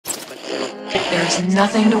There's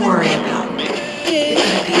nothing to worry about. You're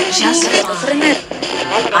gonna be just fine.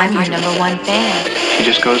 I'm your #1 fan. She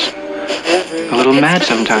just goes a little mad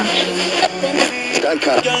sometimes.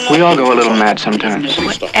 We all go a little mad sometimes.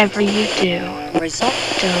 Whatever you do, don't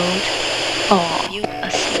fall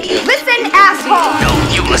asleep. Listen, asshole! No,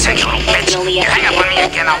 you listen, you little bitch. You hang up on me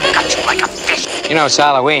again, I'll cut you like a fish. You know, it's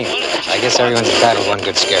Halloween. I guess everyone's entitled to one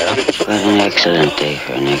good scare, huh? What an excellent day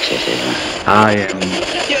for an exorcism. I am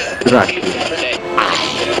Dracula.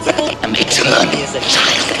 I am eternal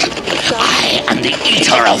child. I am the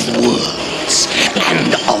eater of worlds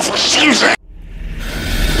and of children.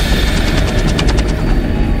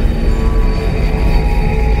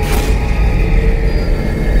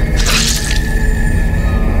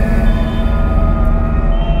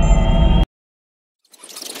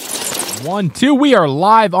 One, two, we are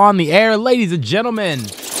live on the air, ladies and gentlemen.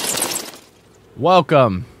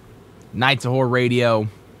 Welcome, Nights of Horror Radio,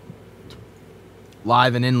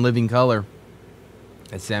 live and in living color,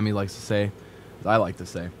 as Sammy likes to say, as I like to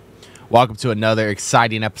say. Welcome to another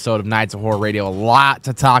exciting episode of Nights of Horror Radio. A lot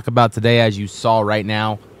to talk about today, as you saw right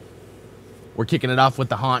now. We're kicking it off with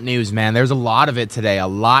the haunt news, man. There's a lot of it today. A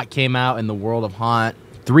lot came out in the world of haunt.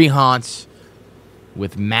 3 haunts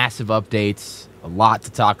with massive updates. A lot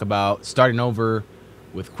to talk about. Starting over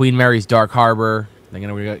with Queen Mary's Dark Harbor. Then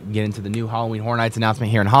we're going to get into the new Halloween Horror Nights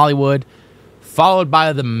announcement here in Hollywood. Followed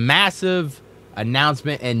by the massive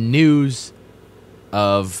announcement and news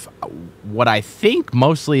of what I think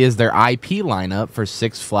mostly is their IP lineup for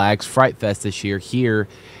Six Flags Fright Fest this year here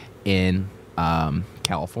in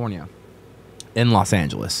California. In Los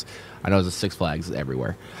Angeles. I know there's a Six Flags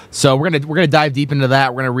everywhere. So we're gonna dive deep into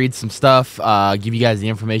that. We're gonna read some stuff, give you guys the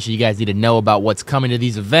information you guys need to know about what's coming to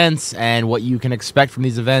these events and what you can expect from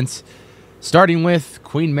these events. Starting with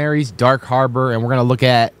Queen Mary's Dark Harbor, and we're gonna look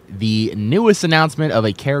at the newest announcement of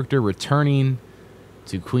a character returning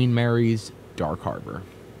to Queen Mary's Dark Harbor.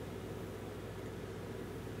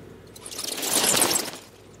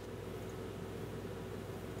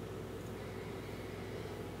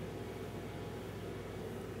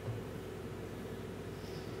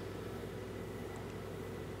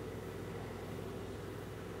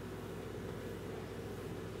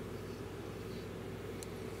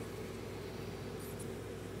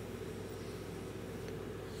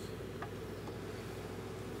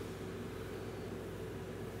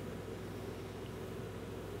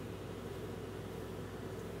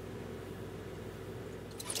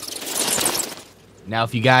 Now,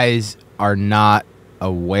 if you guys are not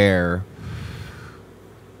aware,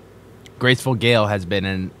 Graceful Gale has been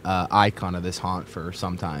an icon of this haunt for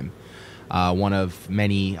some time. One of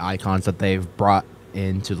many icons that they've brought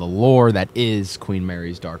into the lore that is Queen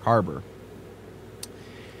Mary's Dark Harbor.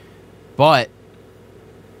 But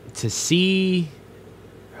to see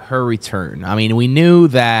her return, I mean, we knew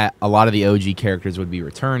that a lot of the OG characters would be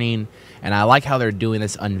returning, and I like how they're doing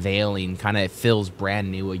this unveiling. Kind of, it feels brand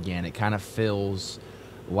new again. It kind of feels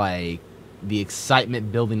like the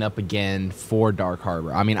excitement building up again for Dark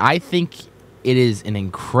Harbor. I mean, I think it is an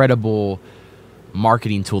incredible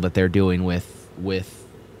marketing tool that they're doing with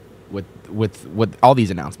all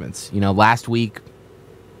these announcements. You know, last week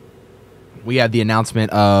we had the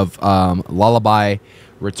announcement of Lullaby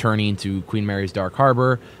returning to Queen Mary's Dark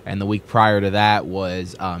Harbor, and the week prior to that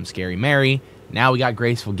was Scary Mary. Now we got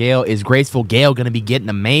Graceful Gale. Is Graceful Gale going to be getting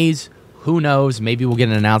a maze? Who knows? Maybe we'll get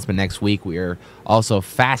an announcement next week. We are also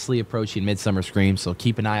fastly approaching Midsummer Scream, so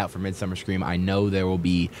keep an eye out for Midsummer Scream. I know there will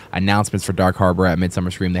be announcements for Dark Harbor at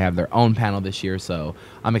Midsummer Scream. They have their own panel this year, so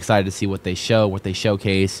I'm excited to see what they show, what they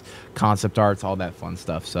showcase, concept arts, all that fun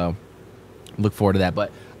stuff. So look forward to that.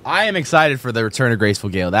 But I am excited for the return of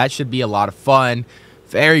Graceful Gale. That should be a lot of fun.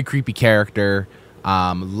 Very creepy character.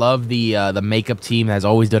 Love the makeup team has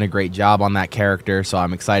always done a great job on that character, so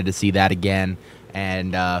I'm excited to see that again,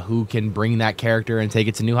 and who can bring that character and take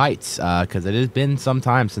it to new heights, because it has been some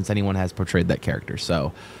time since anyone has portrayed that character.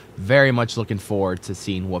 So very much looking forward to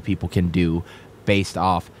seeing what people can do based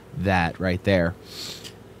off that right there.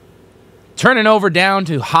 Turning over down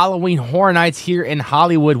to Halloween Horror Nights here in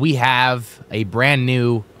Hollywood, we have a brand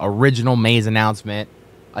new original maze announcement,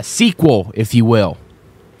 a sequel, if you will,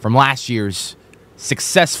 from last year's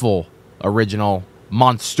successful original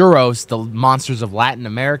Monstruos, the Monsters of Latin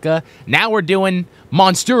America. Now we're doing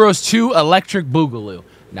Monstruos 2 Electric Boogaloo.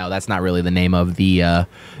 No, that's not really the name of the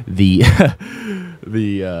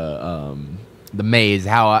maze.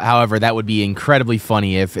 However, that would be incredibly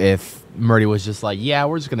funny if Murdy was just like, yeah,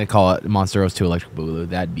 we're just going to call it Monstruos 2 Electric Boogaloo.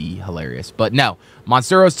 That'd be hilarious. But no,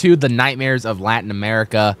 Monstruos 2, The Nightmares of Latin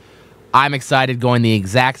America. I'm excited, going the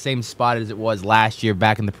exact same spot as it was last year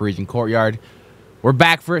back in the Parisian Courtyard. We're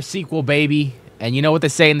back for a sequel, baby. And you know what they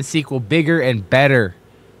say in the sequel, bigger and better.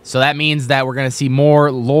 So that means that we're going to see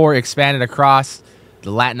more lore expanded across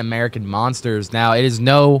the Latin American monsters. Now, it is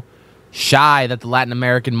no shy that the Latin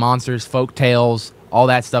American monsters, folk tales, all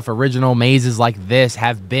that stuff, original mazes like this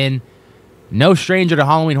have been no stranger to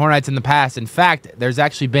Halloween Horror Nights in the past. In fact, there's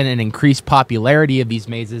actually been an increased popularity of these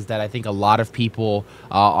mazes that I think a lot of people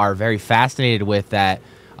are very fascinated with, that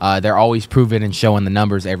they're always proven and showing the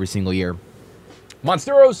numbers every single year.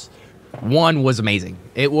 Monstruos 1 was amazing.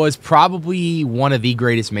 It was probably one of the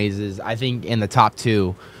greatest mazes, I think, in the top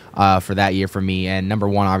 2 for that year for me. And number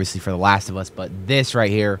 1, obviously, for The Last of Us. But this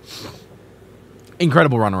right here,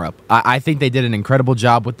 incredible runner-up. I think they did an incredible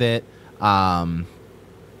job with it.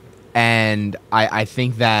 And I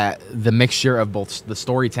think that the mixture of both the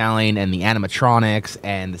storytelling and the animatronics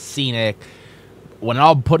and the scenic, when it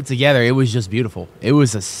all put it together, it was just beautiful. It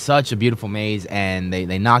was such a beautiful maze, and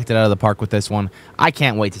they knocked it out of the park with this one. I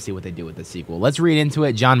can't wait to see what they do with the sequel. Let's read into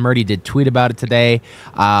it. John Murdy did tweet about it today,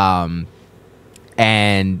 and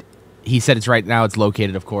he said it's right now. It's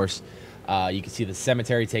located, of course. You can see the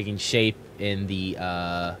cemetery taking shape in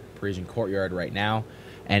the Parisian courtyard right now.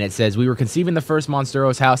 And it says, we were conceiving the first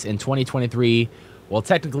Monstruos house in 2023. Well,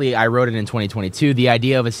 technically, I wrote it in 2022. The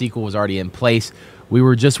idea of a sequel was already in place. We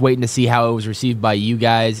were just waiting to see how it was received by you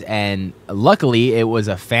guys. And luckily, it was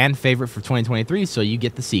a fan favorite for 2023, so you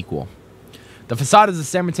get the sequel. The facade is the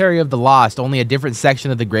Cemetery of the Lost, only a different section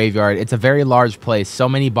of the graveyard. It's a very large place. So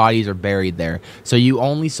many bodies are buried there. So you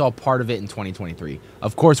only saw part of it in 2023.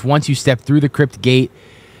 Of course, once you step through the crypt gate,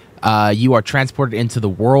 you are transported into the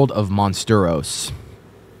world of Monstruos.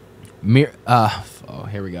 Oh,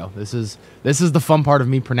 here we go. This is the fun part of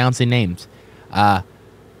me pronouncing names.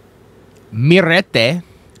 Mirete,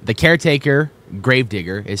 the caretaker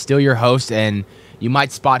gravedigger, is still your host, and you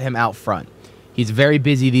might spot him out front. He's very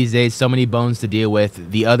busy these days, so many bones to deal with.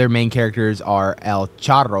 The other main characters are El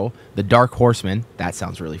Charro, the Dark Horseman. That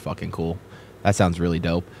sounds really fucking cool. That sounds really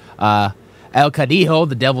dope. El Cadijo,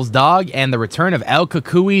 the Devil's Dog, and the return of El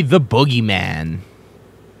Cucuy, the Boogeyman.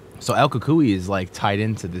 So El Cucuy is like tied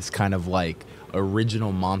into this kind of like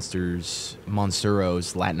original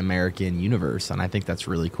Monstruos Latin American universe, and I think that's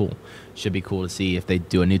really cool. Should be cool to see if they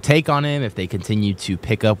do a new take on him, if they continue to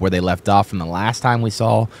pick up where they left off from the last time we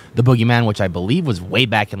saw the Boogeyman, which I believe was way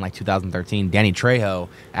back in like 2013. Danny Trejo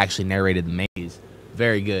actually narrated the maze.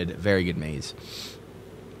 Very good maze.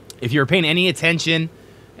 If you were paying any attention,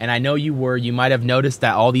 and I know you were, you might have noticed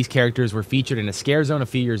that all these characters were featured in a scare zone a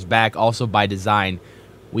few years back, also by design.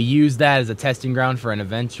 We use that as a testing ground for an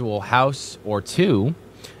eventual house or two.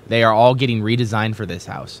 They are all getting redesigned for this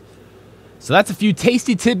house. So that's a few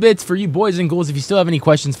tasty tidbits for you boys and ghouls. If you still have any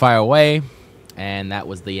questions, fire away. And that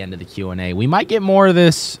was the end of the Q&A. We might get more of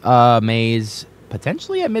this maze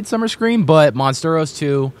potentially at Midsummer Scream, but Monstruos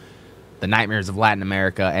 2, The Nightmares of Latin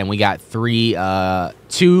America, and we got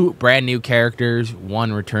two brand new characters,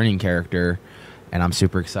 one returning character. And I'm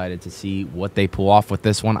super excited to see what they pull off with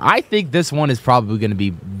this one. I think this one is probably going to be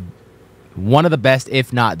one of the best,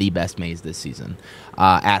 if not the best maze this season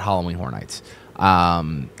at Halloween Horror Nights.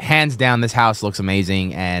 Hands down, this house looks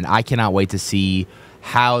amazing, and I cannot wait to see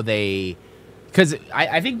how they... Because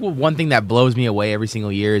I think one thing that blows me away every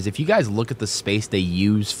single year is if you guys look at the space they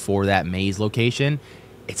use for that maze location,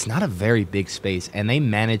 it's not a very big space, and they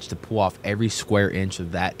managed to pull off every square inch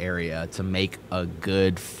of that area to make a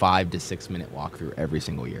good 5 to 6 minute walkthrough every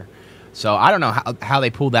single year. So I don't know how they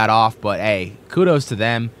pulled that off, but hey, kudos to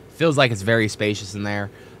them. Feels like it's very spacious in there,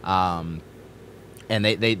 and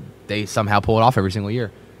they somehow pull it off every single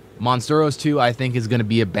year. Monstruos 2, I think, is going to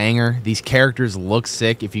be a banger. These characters look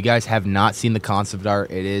sick. If you guys have not seen the concept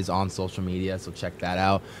art, it is on social media, so check that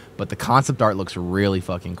out. But the concept art looks really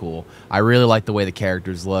fucking cool. I really like the way the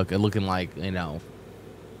characters look. They're looking like, you know,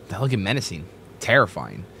 they're looking menacing,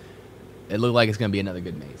 terrifying. It looked like it's going to be another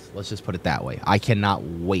good maze. Let's just put it that way. I cannot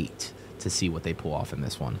wait to see what they pull off in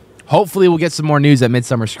this one. Hopefully, we'll get some more news at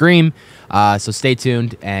Midsummer Scream. So stay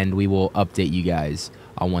tuned, and we will update you guys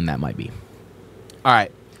on when that might be. All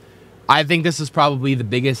right. I think this is probably the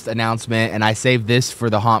biggest announcement, and I saved this for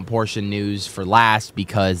the haunt portion news for last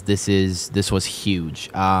because this was huge.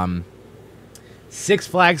 Six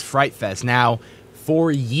Flags Fright Fest. Now,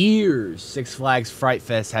 for years, Six Flags Fright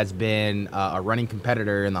Fest has been a running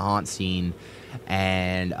competitor in the haunt scene,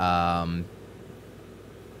 and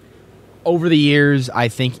over the years, I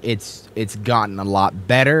think it's gotten a lot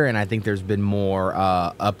better, and I think there's been more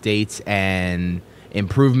updates and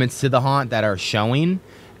improvements to the haunt that are showing.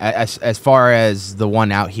 As far as the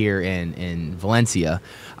one out here in Valencia.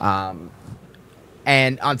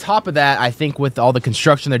 And on top of that, I think with all the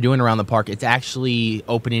construction they're doing around the park, it's actually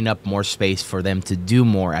opening up more space for them to do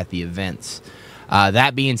more at the events.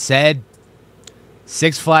 That being said,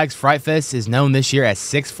 Six Flags Fright Fest is known this year as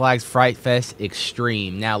Six Flags Fright Fest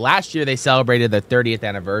Extreme. Now, last year they celebrated their 30th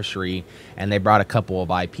anniversary, and they brought a couple of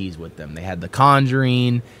IPs with them. They had The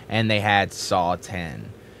Conjuring, and they had Saw 10.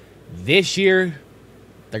 This year,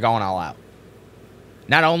 they're going all out.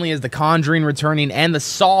 Not only is The Conjuring returning and the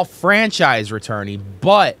Saw franchise returning,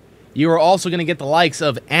 but you are also going to get the likes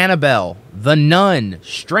of Annabelle, The Nun,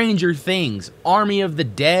 Stranger Things, Army of the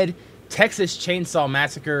Dead, Texas Chainsaw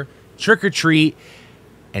Massacre, Trick or Treat,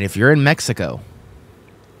 and if you're in Mexico,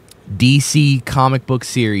 DC comic book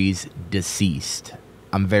series Deceased.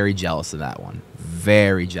 I'm very jealous of that one.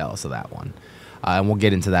 Very jealous of that one. And we'll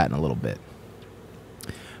get into that in a little bit.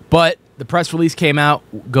 But the press release came out,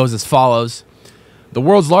 goes as follows. The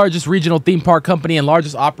world's largest regional theme park company and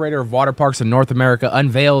largest operator of water parks in North America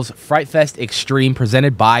unveils Fright Fest Extreme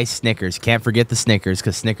presented by Snickers. Can't forget the Snickers,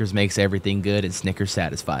 because Snickers makes everything good and Snickers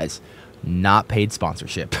satisfies. Not paid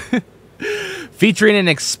sponsorship. Featuring an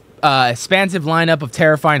expansive lineup of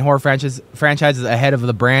terrifying horror franchises ahead of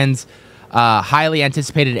the brand's highly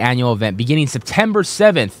anticipated annual event. Beginning September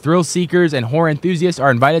 7th, thrill seekers and horror enthusiasts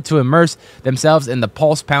are invited to immerse themselves in the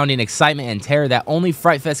pulse-pounding excitement and terror that only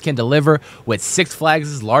Fright Fest can deliver, with Six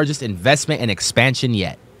Flags' largest investment and expansion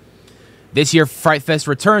yet. This year, Fright Fest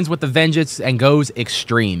returns with a vengeance and goes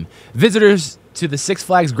extreme. Visitors to the Six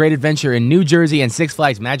Flags Great Adventure in New Jersey and Six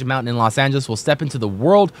Flags Magic Mountain in Los Angeles will step into the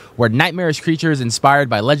world where nightmarish creatures inspired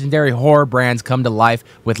by legendary horror brands come to life,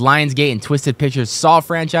 with Lionsgate and Twisted Pictures' Saw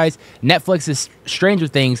franchise, Netflix's Stranger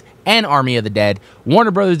Things and Army of the Dead,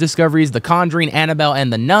 Warner Brothers Discovery's The Conjuring, Annabelle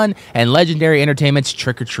and The Nun, and Legendary Entertainment's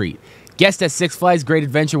Trick or Treat. Guests at Six Flags Great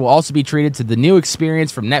Adventure will also be treated to the new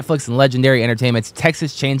experience from Netflix and Legendary Entertainment's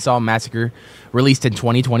Texas Chainsaw Massacre, released in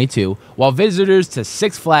 2022, while visitors to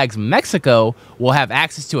Six Flags Mexico will have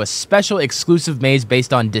access to a special exclusive maze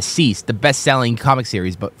based on Deceased, the best-selling comic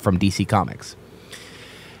series but from DC Comics.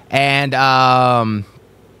 And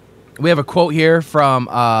we have a quote here from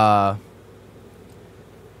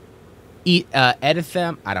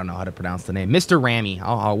Editham, I don't know how to pronounce the name, Mr. Ramy,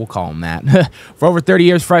 we'll call him that. For over 30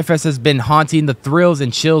 years, Fright Fest has been haunting the thrills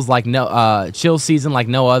and chills chill season like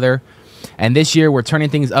no other. And this year, we're turning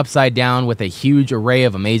things upside down with a huge array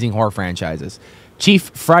of amazing horror franchises. Chief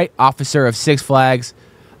Fright Officer of Six Flags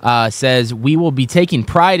says, "We will be taking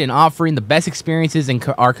pride in offering the best experiences and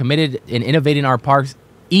are committed in innovating our parks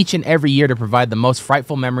each and every year to provide the most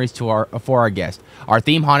frightful memories for our guests. Our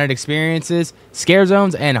theme-haunted experiences, scare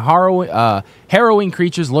zones, and harrowing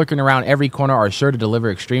creatures lurking around every corner are sure to deliver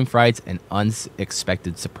extreme frights and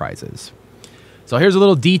unexpected surprises." So here's a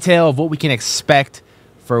little detail of what we can expect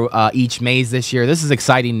for each maze this year. This is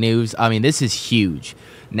exciting news. I mean, this is huge.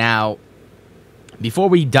 Now, before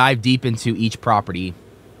we dive deep into each property,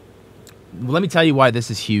 let me tell you why this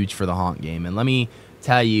is huge for the haunt game, and let me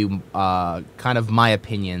tell you kind of my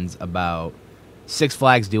opinions about Six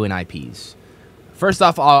Flags doing IPs. First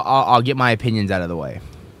off, I'll get my opinions out of the way.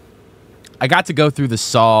 I got to go through the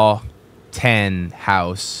Saw 10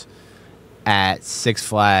 house at Six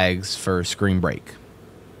Flags for Spring Break.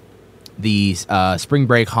 The Spring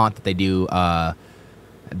Break haunt that they do, now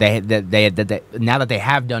that they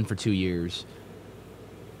have done for 2 years,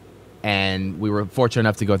 and we were fortunate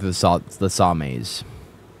enough to go through the Saw maze.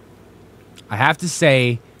 I have to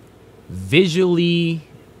say, visually,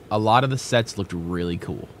 a lot of the sets looked really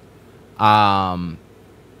cool. My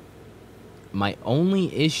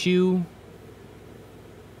only issue,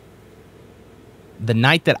 the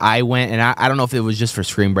night that I went, and I don't know if it was just for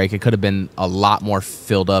Screen Break, it could have been a lot more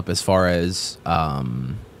filled up as far as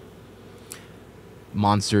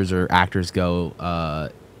monsters or actors go.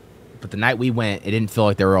 But the night we went, it didn't feel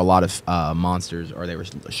like there were a lot of monsters, or they were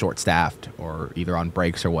short-staffed, or either on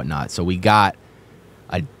breaks or whatnot. So we got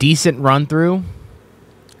a decent run-through,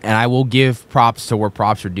 and I will give props to where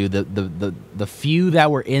props are due. The few that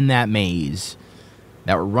were in that maze,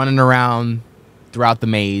 that were running around throughout the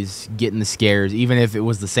maze, getting the scares, even if it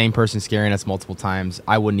was the same person scaring us multiple times,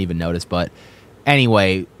 I wouldn't even notice. But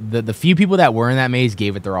anyway, the few people that were in that maze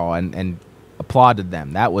gave it their all, and applauded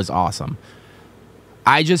them. That was awesome.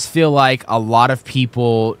 I just feel like a lot of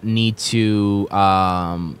people need to,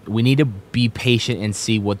 we need to be patient and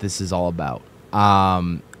see what this is all about.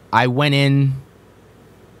 I went in,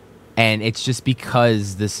 and it's just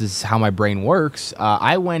because this is how my brain works.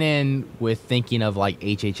 I went in with thinking of like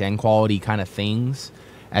HHN quality kind of things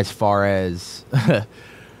as far as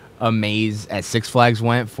a maze at Six Flags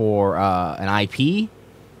went for an IP.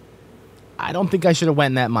 I don't think I should have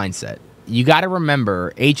went in that mindset. You got to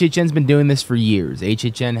remember, HHN's been doing this for years.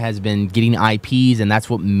 HHN has been getting IPs, and that's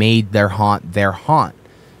what made their haunt their haunt.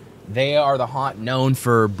 They are the haunt known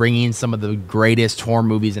for bringing some of the greatest horror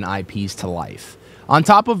movies and IPs to life. On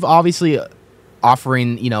top of obviously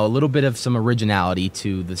offering, you know, a little bit of some originality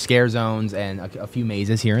to the scare zones and a few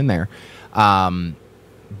mazes here and there.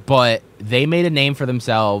 But they made a name for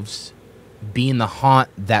themselves being the haunt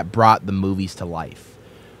that brought the movies to life.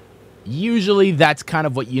 Usually that's kind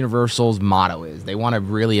of what Universal's motto is. They want to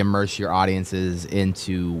really immerse your audiences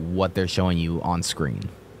into what they're showing you on screen.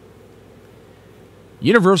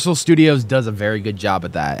 Universal Studios does a very good job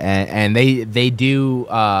at that, and they do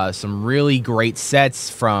some really great sets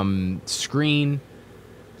from screen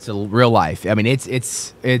to real life. I mean,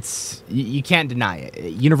 it's you can't deny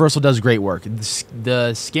it. Universal does great work.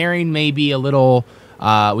 The scaring may be a little.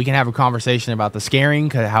 We can have a conversation about the scaring,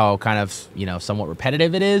 how kind of, you know, somewhat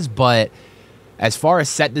repetitive it is, but as far as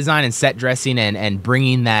set design and set dressing and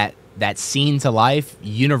bringing that scene to life,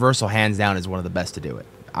 Universal hands down is one of the best to do it.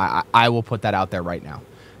 I will put that out there right now.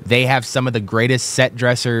 They have some of the greatest set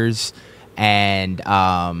dressers and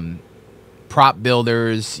prop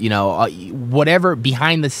builders, you know, whatever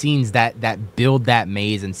behind the scenes that build that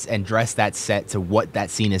maze and dress that set to what that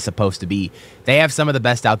scene is supposed to be. They have some of the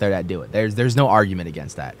best out there that do it. There's no argument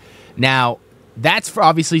against that. Now, that's for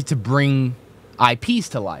obviously to bring IPs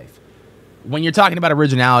to life. When you're talking about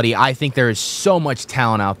originality, I think there is so much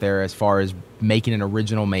talent out there as far as making an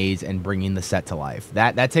original maze and bringing the set to life.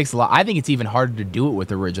 That takes a lot. I think it's even harder to do it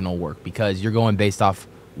with original work because you're going based off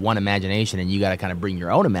one imagination and you got to kind of bring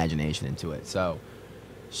your own imagination into it. So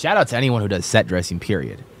shout out to anyone who does set dressing,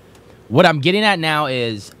 period. What I'm getting at now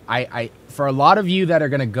is I for a lot of you that are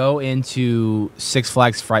going to go into Six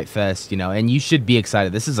Flags Fright Fest, you know, and you should be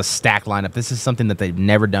excited. This is a stacked lineup. This is something that they've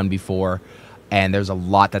never done before. And there's a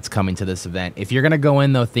lot that's coming to this event. If you're going to go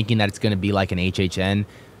in, though, thinking that it's going to be like an HHN,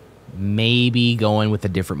 maybe go in with a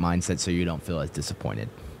different mindset so you don't feel as disappointed.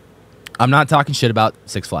 I'm not talking shit about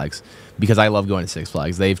Six Flags because I love going to Six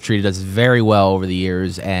Flags. They've treated us very well over the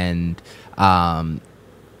years, and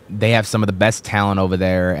they have some of the best talent over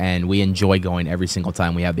there, and we enjoy going every single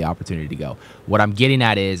time we have the opportunity to go. What I'm getting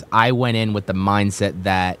at is I went in with the mindset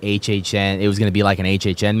that it was going to be like an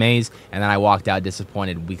HHN maze, and then I walked out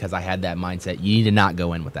disappointed because I had that mindset. You need to not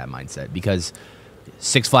go in with that mindset because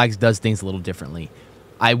Six Flags does things a little differently.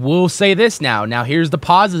 I will say this now. Now, here's the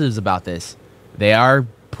positives about this. They are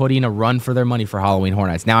putting a run for their money for Halloween Horror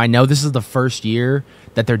Nights. Now, I know this is the first year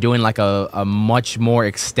that they're doing like a much more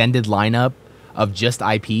extended lineup of just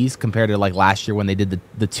IPs compared to like last year when they did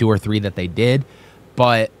the 2 or 3 that they did.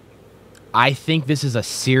 But I think this is a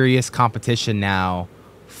serious competition now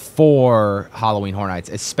for Halloween Horror Nights,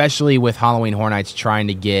 especially with Halloween Horror Nights trying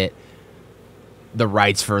to get the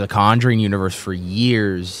rights for the Conjuring universe for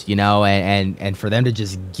years, you know, and for them to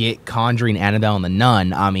just get Conjuring, Annabelle, and the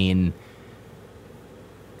Nun, I mean,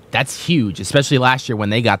 that's huge, especially last year when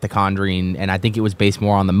they got the Conjuring, and I think it was based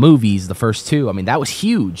more on the movies, the first 2. I mean, that was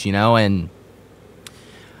huge, you know, and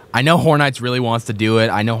I know Horror Nights really wants to do it.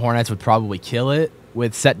 I know Horror Nights would probably kill it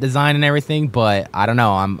with set design and everything, but I don't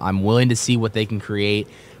know. I'm willing to see what they can create.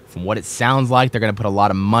 From what it sounds like, they're going to put a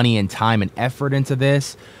lot of money and time and effort into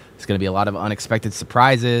this. It's going to be a lot of unexpected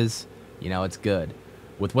surprises. You know, it's good.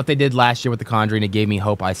 With what they did last year with The Conjuring, it gave me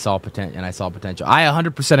hope. I saw potential. I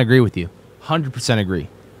 100% agree with you. 100% agree.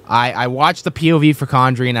 I watched the POV for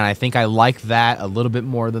Conjuring, and I think I like that a little bit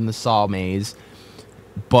more than the Saw maze.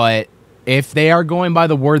 But if they are going by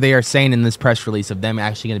the word they are saying in this press release of them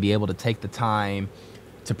actually going to be able to take the time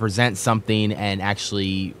to present something and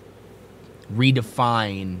actually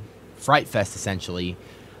redefine Fright Fest, essentially,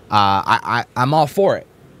 I'm all for it.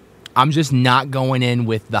 I'm just not going in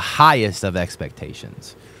with the highest of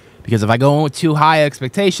expectations. Because if I go in with too high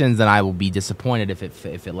expectations, then I will be disappointed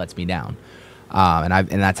if it lets me down.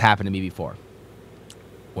 And that's happened to me before.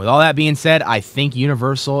 With all that being said, I think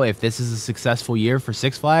Universal, if this is a successful year for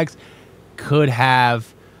Six Flags, could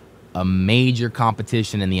have a major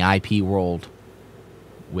competition in the IP world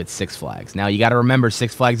with Six Flags. Now, you got to remember,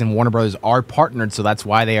 Six Flags and Warner Brothers are partnered, so that's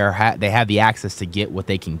why they have the access to get what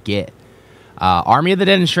they can get. Army of the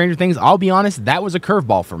Dead and Stranger Things, I'll be honest, that was a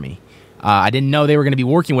curveball for me. I didn't know they were going to be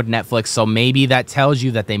working with Netflix, so maybe that tells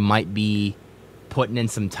you that they might be putting in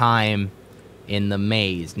some time in the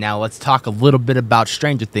maze. Now, let's talk a little bit about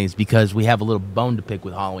Stranger Things, because we have a little bone to pick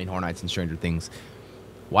with Halloween Horror Nights and Stranger Things.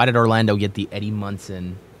 Why did Orlando get the Eddie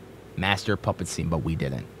Munson master puppet scene, but we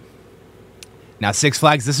didn't? Now, Six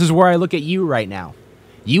Flags, this is where I look at you right now.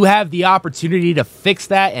 You have the opportunity to fix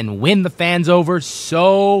that and win the fans over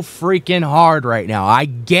so freaking hard right now. I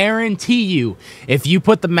guarantee you, if you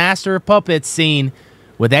put the Master of Puppets scene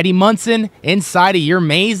with Eddie Munson inside of your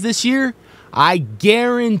maze this year, I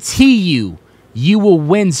guarantee you you will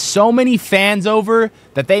win so many fans over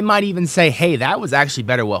that they might even say, hey, that was actually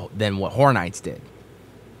better than what Horror Nights did.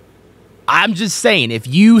 I'm just saying, if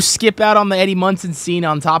you skip out on the Eddie Munson scene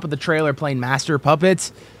on top of the trailer playing Master of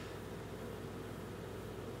Puppets,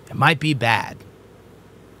 it might be bad.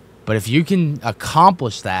 But if you can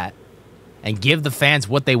accomplish that and give the fans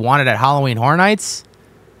what they wanted at Halloween Horror Nights,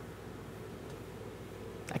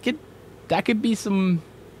 that could be some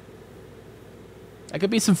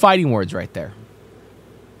fighting words right there.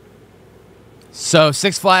 So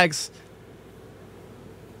Six Flags,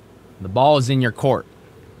 the ball is in your court.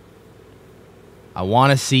 I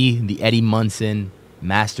want to see the Eddie Munson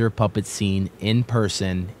Master of Puppets scene in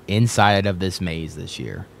person inside of this maze this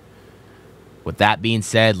year. With that being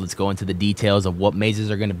said, let's go into the details of what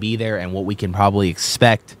mazes are going to be there and what we can probably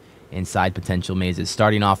expect inside potential mazes,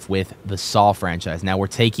 starting off with the Saw franchise. Now, we're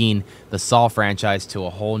taking the Saw franchise to a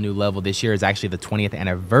whole new level. This year is actually the 20th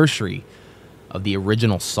anniversary of the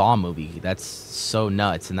original Saw movie. That's so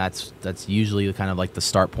nuts, and that's usually kind of like the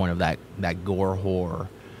start point of that gore horror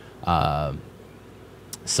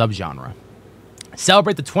subgenre.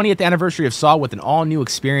 Celebrate the 20th anniversary of Saw with an all-new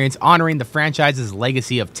experience, honoring the franchise's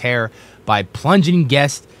legacy of terror by plunging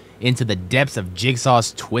guests into the depths of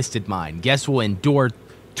Jigsaw's twisted mind. Guests will endure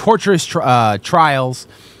torturous trials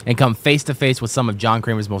and come face-to-face with some of John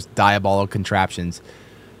Kramer's most diabolical contraptions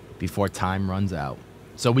before time runs out.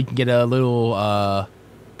 So we can get a little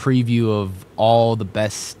preview of all the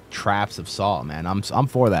best traps of Saw, man. I'm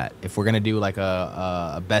for that. If we're gonna do like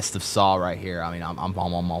a best of Saw right here, I mean, I'm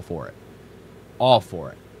all for it. All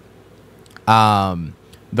for it.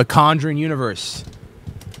 The Conjuring universe.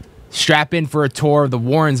 Strap in for a tour of the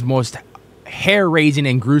Warrens' most hair-raising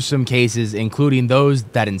and gruesome cases, including those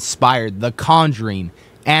that inspired The Conjuring,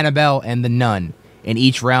 Annabelle, and The Nun. In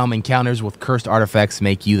each realm, encounters with cursed artifacts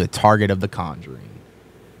make you the target of The Conjuring.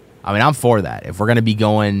 I mean, I'm for that. If we're going to be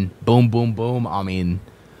going boom, boom, boom, I mean,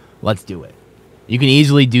 let's do it. You can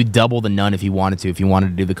easily do double The Nun if you wanted to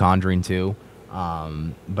do The Conjuring too.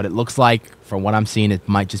 But it looks like, from what I'm seeing, it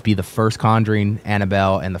might just be the first Conjuring,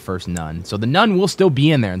 Annabelle, and the first Nun. So the Nun will still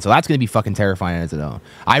be in there, and so that's going to be fucking terrifying as its own.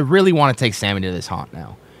 I really want to take Sammy to this haunt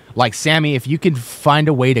now. Like, Sammy, if you can find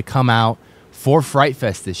a way to come out for Fright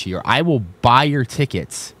Fest this year, I will buy your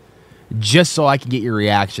tickets just so I can get your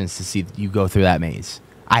reactions to see you go through that maze.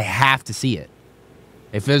 I have to see it.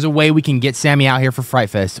 If there's a way we can get Sammy out here for Fright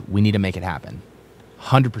Fest, we need to make it happen.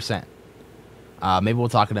 100%. Maybe we'll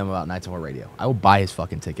talk to them about Nights on Horror Radio. I will buy his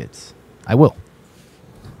fucking tickets. I will.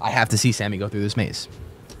 I have to see Sammy go through this maze.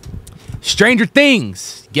 Stranger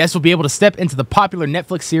Things. Guests will be able to step into the popular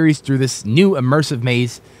Netflix series through this new immersive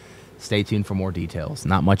maze. Stay tuned for more details.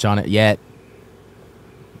 Not much on it yet.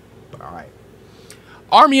 But all right.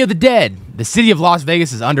 Army of the Dead. The city of Las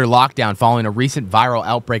Vegas is under lockdown following a recent viral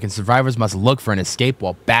outbreak, and survivors must look for an escape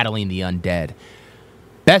while battling the undead.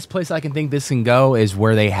 Best place I can think this can go is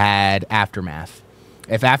where they had Aftermath.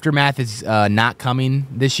 If Aftermath is not coming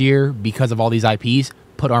this year because of all these IPs,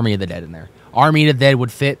 put Army of the Dead in there. Army of the Dead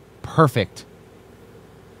would fit perfect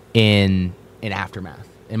in Aftermath,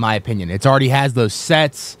 in my opinion. It already has those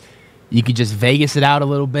sets. You could just Vegas it out a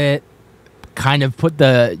little bit. Kind of put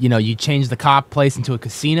the, you change the cop place into a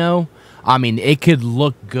casino. I mean, it could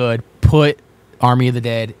look good. Put Army of the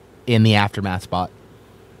Dead in the Aftermath spot.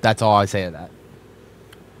 That's all I say to that.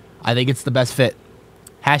 I think it's the best fit.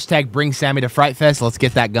 Hashtag bring Sammy to Fright Fest. Let's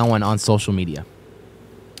get that going on social media.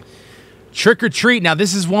 Trick or Treat. Now,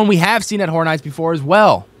 this is one we have seen at Horror Nights before as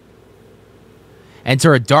well.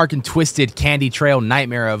 Enter a dark and twisted candy trail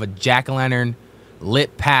nightmare of a jack-o'-lantern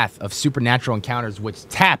lit path of supernatural encounters which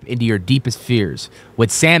tap into your deepest fears.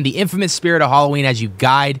 With Sam, the infamous spirit of Halloween, as your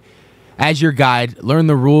guide, learn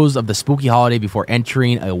the rules of the spooky holiday before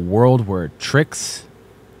entering a world where tricks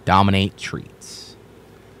dominate treats.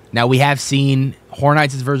 Now, we have seen Horror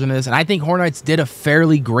Nights' version of this, and I think Horror Nights did a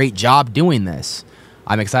fairly great job doing this.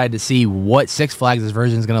 I'm excited to see what Six Flags'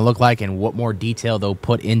 version is going to look like and what more detail they'll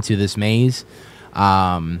put into this maze.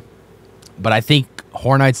 But I think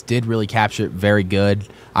Horror Nights did really capture it very good.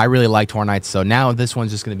 I really liked Horror Nights, so now this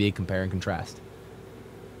one's just going to be a compare and contrast.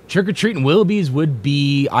 Trick or Treat and Willoughby's would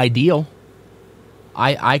be ideal.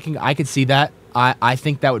 I could see that. I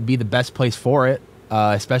think that would be the best place for it.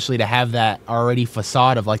 Especially to have that already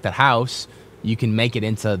facade of like that house. You can make it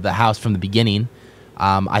into the house from the beginning.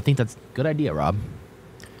 I think that's a good idea, Rob.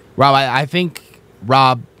 Rob, I think,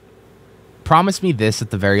 Rob, promise me this at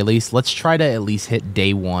the very least. Let's try to at least hit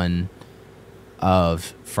day one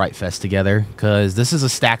of Fright Fest together, because this is a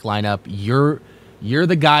stack lineup. You're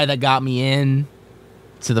the guy that got me in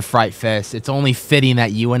to the Fright Fest. It's only fitting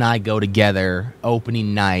that you and I go together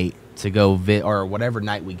opening night to go or whatever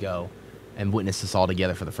night we go, and witness this all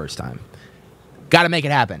together for the first time. Got to make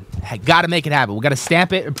it happen. Got to make it happen. We got to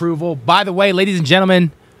stamp it, approval. By the way, ladies and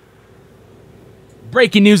gentlemen,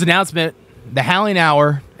 breaking news announcement. The Howling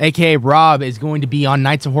Hour, a.k.a. Rob, is going to be on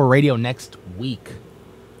Nights of Horror Radio next week.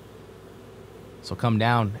 So come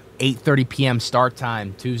down, 8:30 p.m. start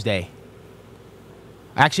time, Tuesday.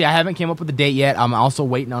 Actually, I haven't came up with a date yet. I'm also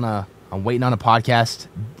waiting on a podcast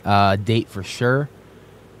date for sure.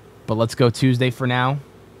 But let's go Tuesday for now.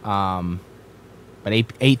 But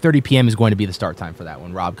 8:30 p.m. is going to be the start time for that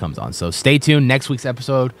when Rob comes on. So stay tuned. Next week's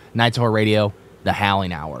episode, Nights of Horror Radio, The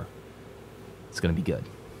Howling Hour. It's going to be good.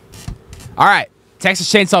 All right,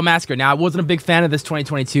 Texas Chainsaw Massacre. Now, I wasn't a big fan of this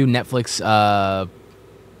 2022 Netflix, I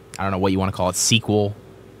don't know what you want to call it, sequel,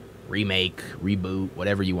 remake, reboot,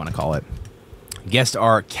 whatever you want to call it. Guests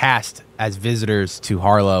are cast as visitors to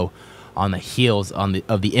Harlow on the heels of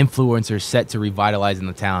the influencers set to revitalize in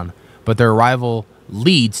the town, but their arrival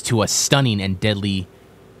leads to a stunning and deadly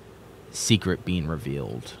secret being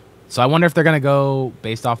revealed. So I wonder if they're going to go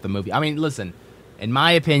based off the movie. I mean, listen, in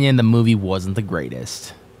my opinion, the movie wasn't the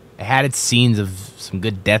greatest. It had its scenes of some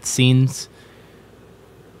good death scenes.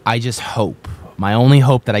 I just hope, my only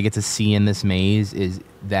hope that I get to see in this maze is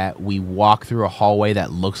that we walk through a hallway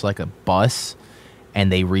that looks like a bus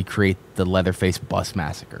and they recreate the Leatherface bus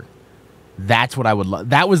massacre. That's what I would love.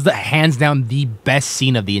 That was hands down the best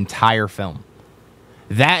scene of the entire film.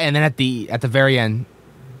 That, and then at the very end,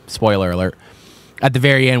 spoiler alert, at the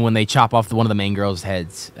very end when they chop off one of the main girls'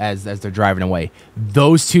 heads as they're driving away.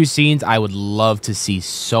 Those two scenes I would love to see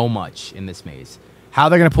so much in this maze. How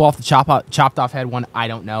they're gonna pull off the chopped off head one, I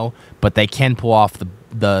don't know, but they can pull off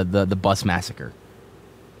the bus massacre.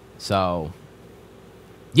 So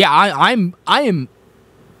yeah, I am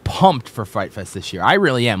pumped for Fright Fest this year. I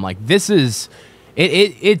really am. Like, this is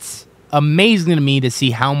it's amazing to me to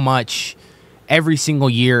see how much every single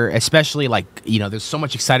year, especially, like, you know, there's so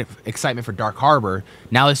much excitement for Dark Harbor.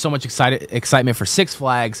 Now there's so much excitement for Six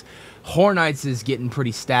Flags. Horror Nights is getting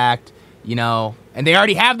pretty stacked, you know, and they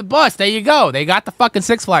already have the bus. There you go. They got the fucking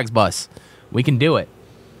Six Flags bus. We can do it.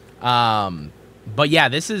 But yeah,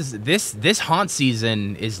 this haunt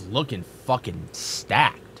season is looking fucking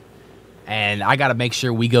stacked, and I got to make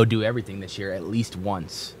sure we go do everything this year at least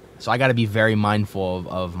once. So I got to be very mindful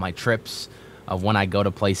of my trips, of when I go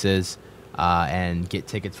to places. And get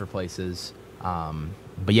tickets for places.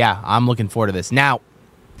 But yeah, I'm looking forward to this. Now,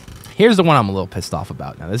 here's the one I'm a little pissed off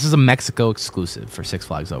about. Now, this is a Mexico exclusive for Six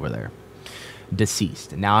Flags over there.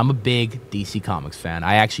 Deceased. Now, I'm a big DC Comics fan.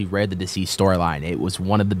 I actually read the Deceased storyline. It was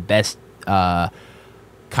one of the best kind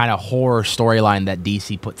of horror storyline that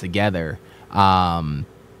DC put together. And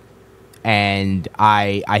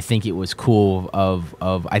I think it was cool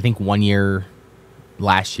I think 1 year...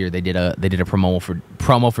 Last year they did a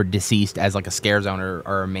promo for Deceased as like a scare zone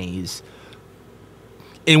or a maze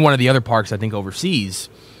in one of the other parks, I think overseas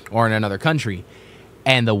or in another country,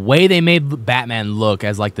 and the way they made Batman look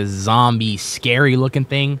as like the zombie scary looking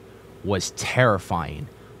thing was terrifying.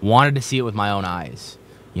 Wanted to see it with my own eyes,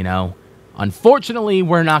 you know. Unfortunately,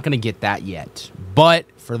 we're not going to get that yet, but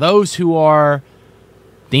for those who are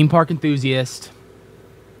theme park enthusiasts,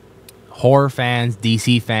 horror fans,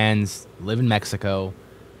 DC fans, live in Mexico,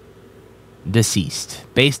 Deceased.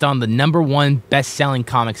 Based on the #1 best-selling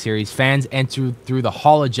comic series, fans enter through the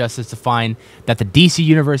Hall of Justice to find that the DC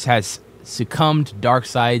Universe has succumbed to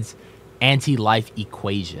Darkseid's anti-life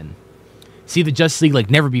equation. See the Justice League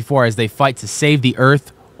like never before as they fight to save the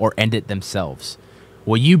Earth or end it themselves.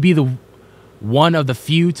 Will you be the one of the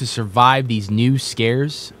few to survive these new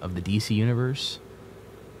scares of the DC Universe?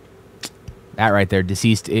 That right there,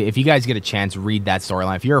 Deceased. If you guys get a chance, read that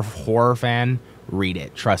storyline. If you're a horror fan, read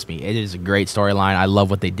it. Trust me, it is a great storyline. I love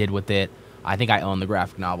what they did with it. I think I own the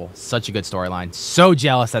graphic novel. Such a good storyline. So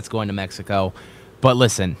jealous that's going to Mexico. But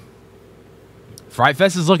listen, Fright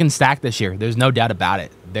Fest is looking stacked this year. There's no doubt about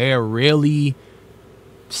it. They're really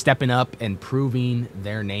stepping up and proving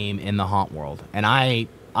their name in the haunt world. And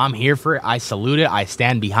I'm here for it. I salute it. I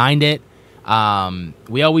stand behind it.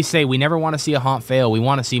 We always say we never want to see a haunt fail. We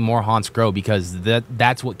want to see more haunts grow because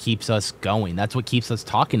that's what keeps us going. That's what keeps us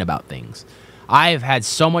talking about things. I have had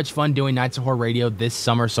so much fun doing Nights of Horror Radio this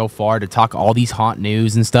summer so far to talk all these haunt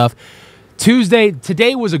news and stuff.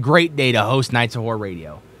 Today was a great day to host Nights of Horror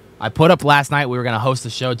Radio. I put up last night we were going to host the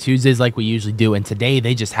show Tuesdays like we usually do, and today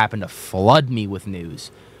they just happened to flood me with news.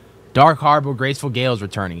 Dark Harbor, Graceful Gale is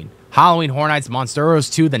returning. Halloween Horror Nights,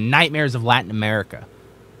 Monstruos 2, The Nightmares of Latin America.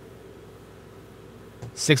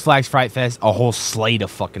 Six Flags Fright Fest, a whole slate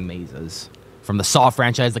of fucking mazes. From the Saw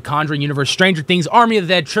franchise, The Conjuring universe, Stranger Things, Army of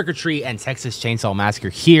the Dead, Trick or Treat, and Texas Chainsaw Massacre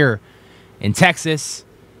here in Texas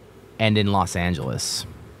and in Los Angeles.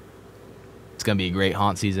 It's going to be a great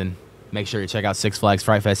haunt season. Make sure you check out Six Flags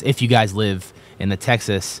Fright Fest if you guys live in the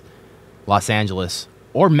Texas, Los Angeles,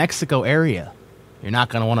 or Mexico area. You're not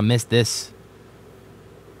going to want to miss this.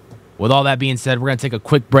 With all that being said, we're going to take a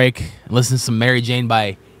quick break and listen to some Mary Jane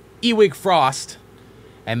by Ewig Frost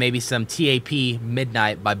and maybe some TAP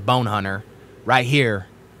Midnight by Bone Hunter right here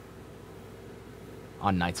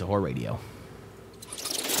on Nights of Horror Radio.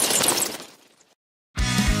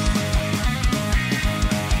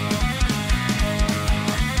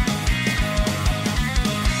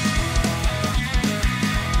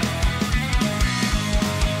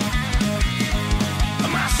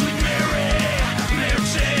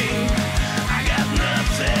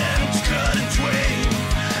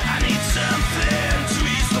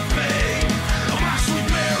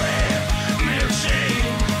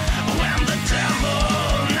 When the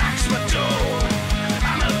devil knocks my door.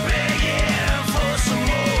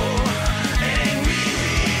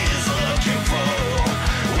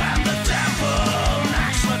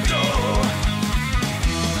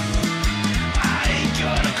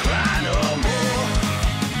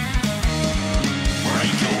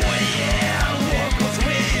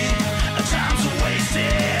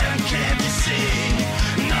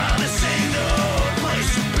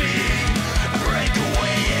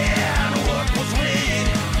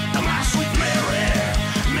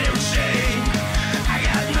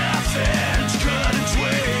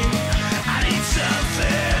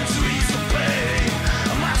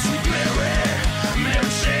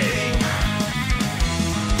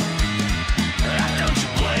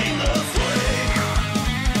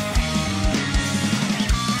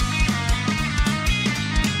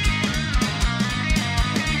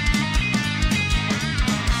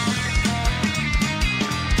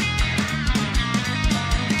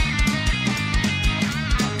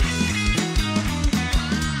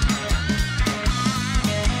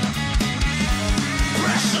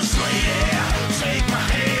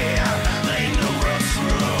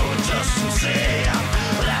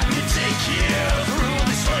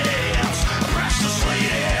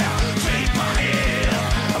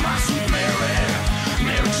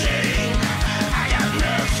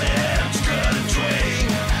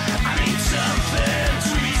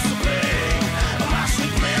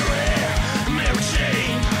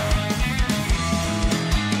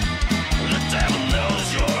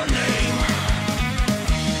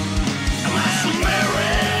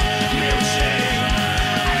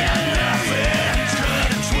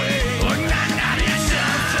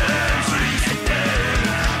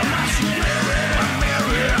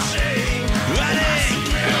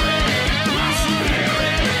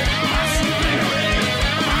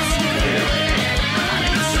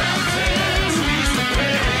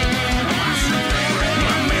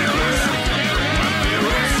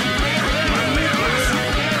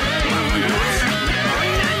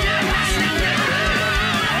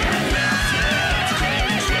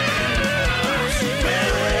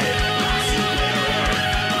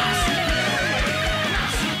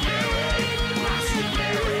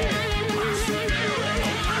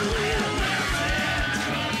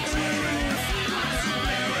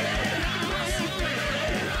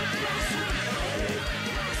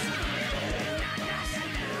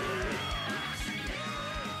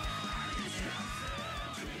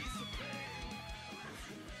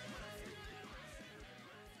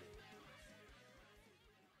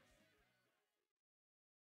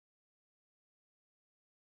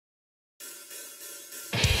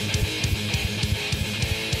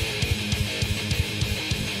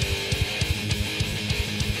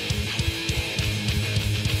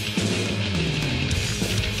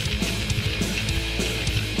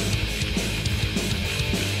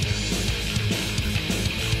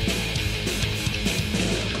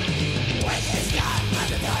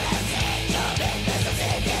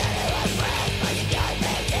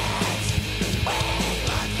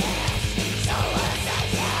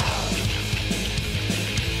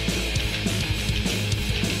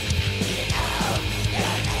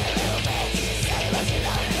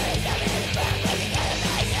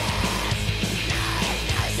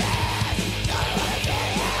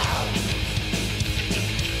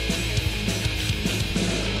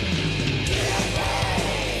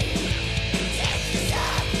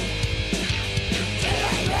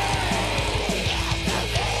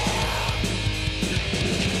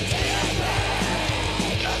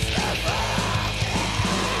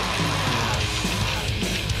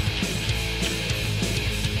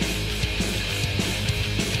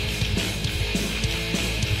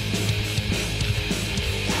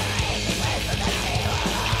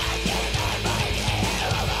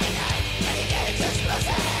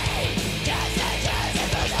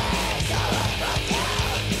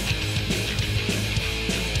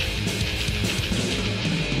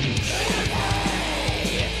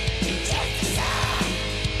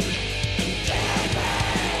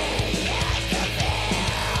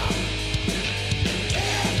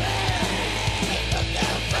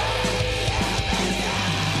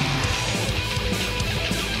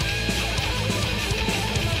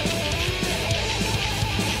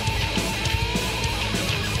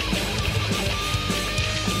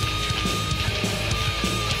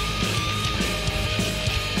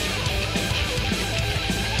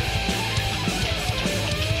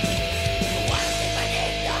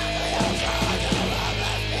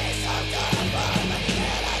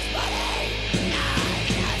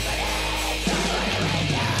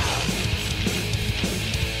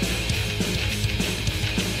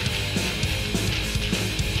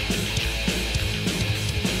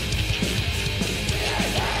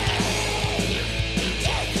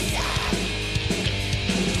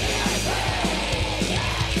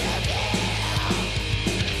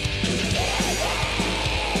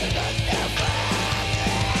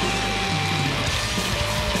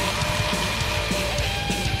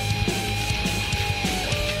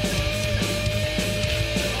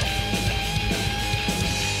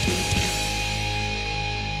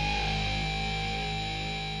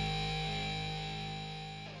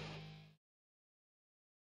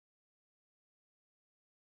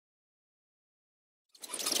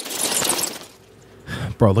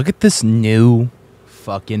 Bro, look at this new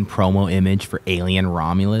fucking promo image for Alien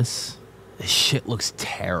Romulus. This shit looks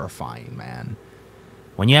terrifying, man.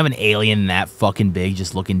 When you have an alien that fucking big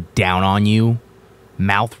just looking down on you,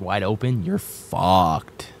 mouth wide open, you're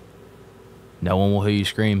fucked. No one will hear you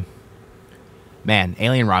scream. Man,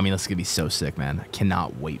 Alien Romulus is going to be so sick, man. I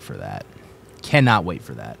cannot wait for that. Cannot wait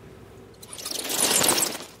for that.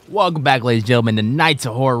 Welcome back, ladies and gentlemen, to Nights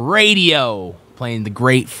of Horror Radio. Playing the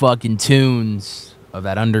great fucking tunes of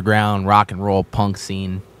that underground rock and roll punk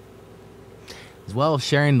scene. As well as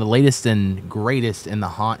sharing the latest and greatest in the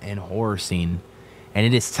haunt and horror scene. And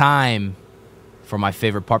it is time for my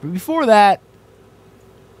favorite part. But before that,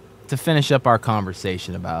 to finish up our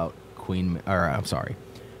conversation about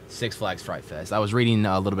Six Flags Fright Fest. I was reading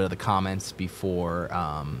a little bit of the comments before,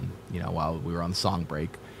 while we were on the song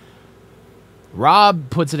break. Rob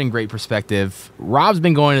puts it in great perspective. Rob's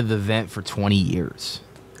been going to the event for 20 years.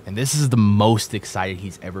 And this is the most excited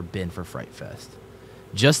he's ever been for Fright Fest.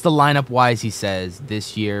 Just the lineup-wise, he says,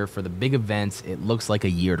 this year, for the big events, it looks like a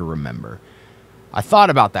year to remember. I thought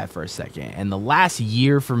about that for a second. And the last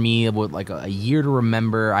year for me, like a year to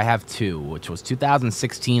remember, I have two, which was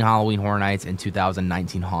 2016 Halloween Horror Nights and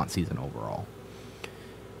 2019 Haunt Season overall.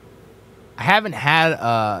 I haven't had,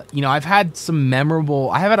 I've had some memorable,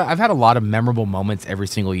 I've had a lot of memorable moments every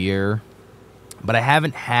single year, but I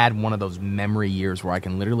haven't had one of those memory years where I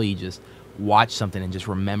can literally just watch something and just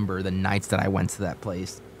remember the nights that I went to that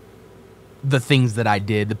place, the things that I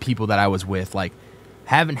did, the people that I was with. Like,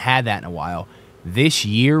 haven't had that in a while. This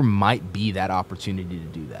year might be that opportunity to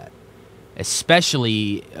do that,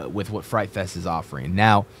 especially with what Fright Fest is offering.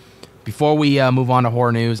 Now, before we move on to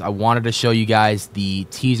horror news, I wanted to show you guys the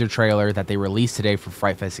teaser trailer that they released today for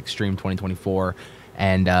Fright Fest Extreme 2024.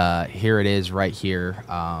 And here it is right here.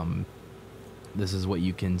 This is what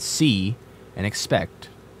you can see and expect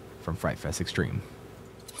from Fright Fest Extreme.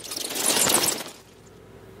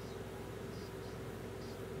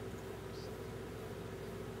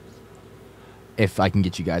 If I can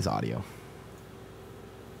get you guys audio.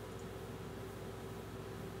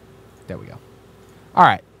 There we go. All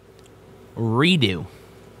right. Redo.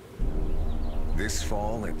 This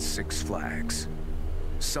fall at Six Flags,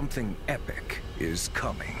 something epic is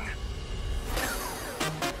coming.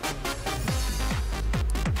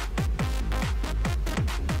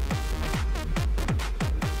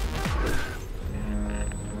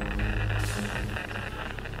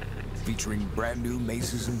 Featuring brand new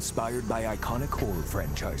mazes inspired by iconic horror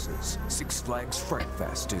franchises, Six Flags Fright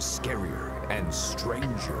Fest is scarier and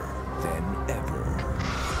stranger than ever.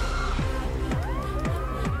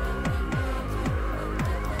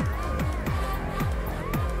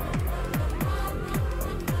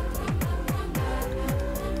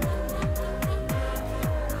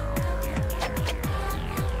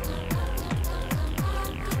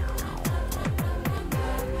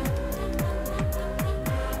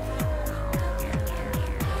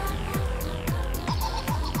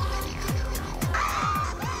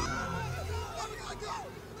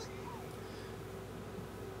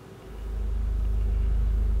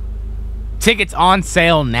 Tickets on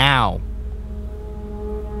sale now.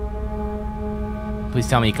 Please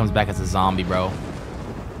tell me he comes back as a zombie, bro.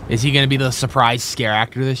 Is he going to be the surprise scare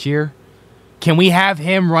actor this year? Can we have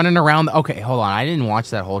him running around? Okay, hold on. I didn't watch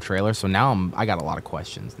that whole trailer, so now I got a lot of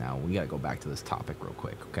questions now. We got to go back to this topic real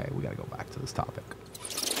quick. Okay, we got to go back to this topic.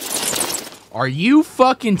 Are you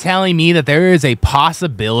fucking telling me that there is a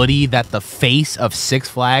possibility that the face of Six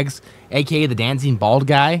Flags, aka the dancing bald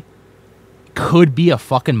guy, could be a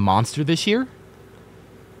fucking monster this year?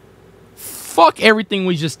 Fuck everything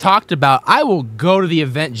we just talked about. I will go to the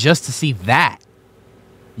event just to see that.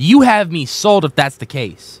 You have me sold if that's the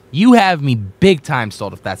case. You have me big time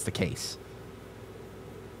sold if that's the case.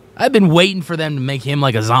 I've been waiting for them to make him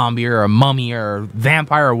like a zombie or a mummy or a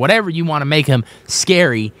vampire or whatever you want to make him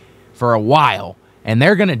scary for a while. And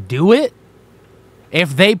they're going to do it?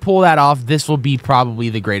 If they pull that off, this will be probably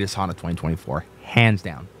the greatest haunt of 2024. Hands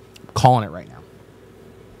down. Calling it right now.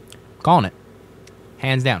 Calling it.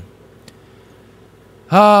 Hands down.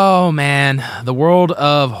 Oh, man. The world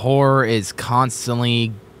of horror is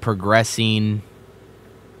constantly progressing,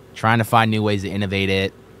 trying to find new ways to innovate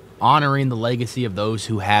it, honoring the legacy of those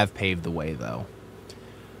who have paved the way, though.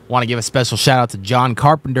 Want to give a special shout out to John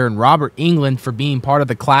Carpenter and Robert Englund for being part of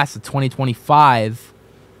the class of 2025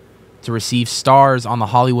 to receive stars on the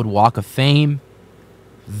Hollywood Walk of Fame.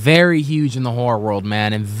 Very huge in the horror world,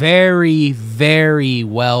 man, and very, very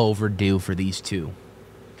well overdue for these two.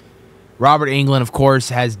 Robert Englund, of course,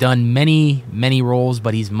 has done many, many roles,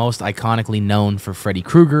 but he's most iconically known for Freddy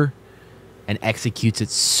Krueger and executes it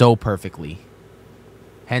so perfectly.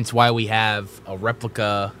 Hence why we have a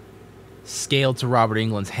replica scaled to Robert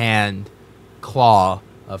Englund's hand claw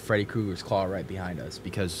of Freddy Krueger's claw right behind us,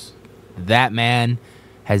 because that man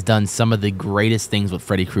has done some of the greatest things with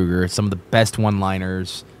Freddy Krueger, some of the best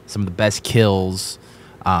one-liners, some of the best kills,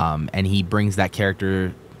 and he brings that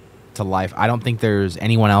character to life. I don't think there's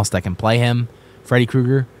anyone else that can play him, Freddy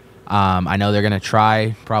Krueger. I know they're going to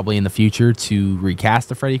try probably in the future to recast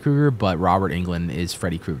the Freddy Krueger, but Robert Englund is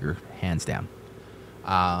Freddy Krueger, hands down.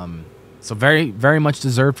 So very, very much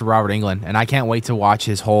deserved for Robert Englund, and I can't wait to watch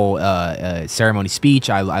his whole ceremony speech.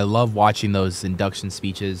 I love watching those induction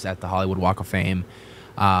speeches at the Hollywood Walk of Fame,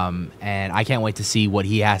 and I can't wait to see what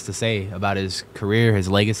he has to say about his career, his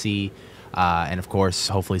legacy, and of course,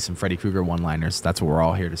 hopefully some Freddy Krueger one-liners. That's what we're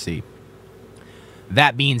all here to see.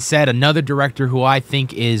 That being said, another director who I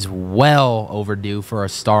think is well overdue for a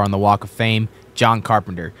star on the Walk of Fame, John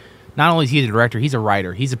Carpenter. Not only is he a director, he's a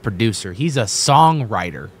writer, he's a producer, he's a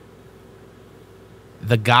songwriter.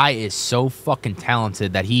 The guy is so fucking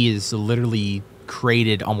talented that he has literally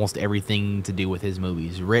created almost everything to do with his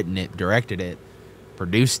movies. Written it, directed it,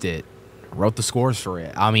 produced it, wrote the scores for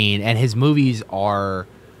it. I mean, and his movies are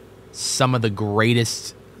some of the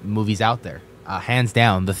greatest movies out there. Hands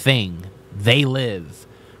down, The Thing, They Live,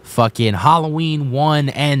 fucking Halloween 1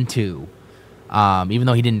 and 2. Even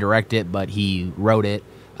though he didn't direct it, but he wrote it.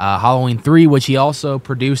 Halloween 3, which he also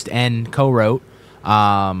produced and co-wrote.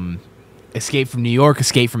 Escape from New York,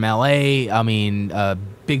 Escape from L.A. I mean,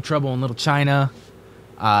 Big Trouble in Little China.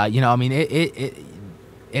 You know, I mean,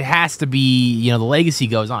 it has to be, you know, the legacy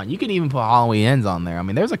goes on. You can even put Halloween Ends on there. I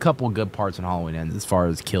mean, there's a couple of good parts in Halloween Ends as far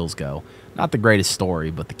as kills go. Not the greatest story,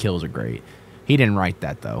 but the kills are great. He didn't write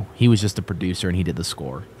that, though. He was just a producer, and he did the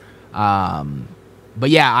score. But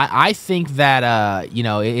yeah, I think that, you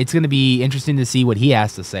know, it's going to be interesting to see what he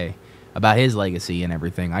has to say about his legacy and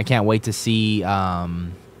everything. I can't wait to see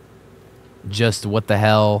just what the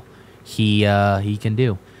hell he can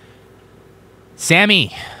do.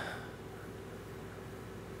 Sammy,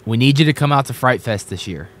 we need you to come out to Fright Fest this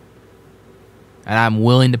year. And I'm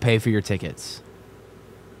willing to pay for your tickets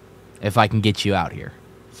if I can get you out here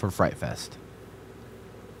for Fright Fest.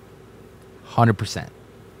 100%.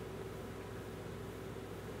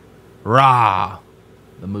 Rah!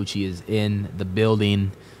 The Moochie is in the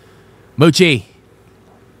building. Moochie!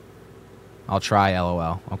 I'll try,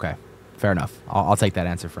 LOL. Okay, fair enough. I'll take that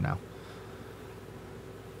answer for now.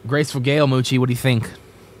 Graceful Gale, Moochie, what do you think?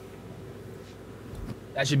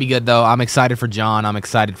 That should be good, though. I'm excited for John. I'm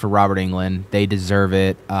excited for Robert Englund. They deserve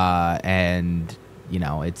it. And, you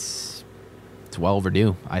know, it's well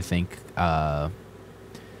overdue, I think. You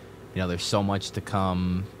know, there's so much to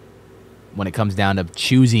come when it comes down to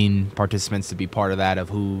choosing participants to be part of that, of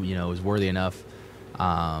who, you know, is worthy enough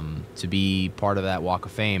to be part of that Walk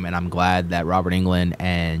of Fame. And I'm glad that Robert Englund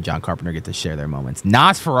and John Carpenter get to share their moments.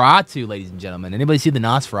 Nosferatu, ladies and gentlemen. Anybody see the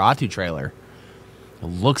Nosferatu trailer? It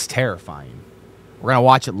looks terrifying. We're going to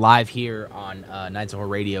watch it live here on Nights of Horror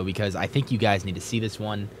Radio because I think you guys need to see this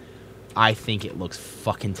one. I think it looks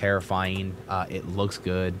fucking terrifying. It looks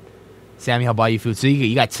good. Sammy, I'll buy you food. So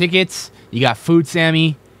you got tickets, you got food,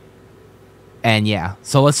 Sammy. And yeah,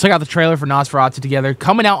 so let's check out the trailer for Nosferatu together.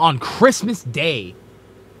 Coming out on Christmas Day.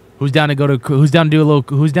 Who's down to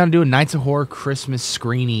do a Nights of Horror Christmas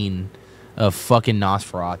screening of fucking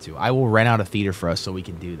Nosferatu? I will rent out a theater for us so we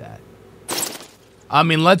can do that. I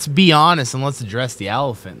mean, let's be honest and let's address the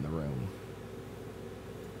elephant in the room.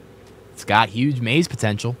 It's got huge maze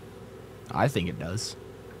potential. I think it does.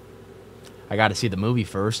 I got to see the movie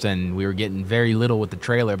first, and we were getting very little with the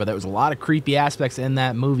trailer, but there was a lot of creepy aspects in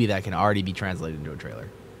that movie that can already be translated into a trailer.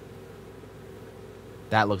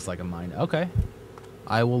 That looks like a mine. Okay,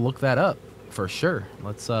 I will look that up for sure.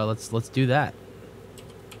 Let's do that.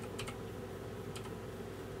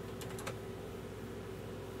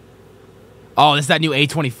 Oh, this is that new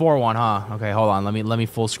A24 one, huh? Okay, hold on. Let me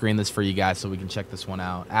full screen this for you guys so we can check this one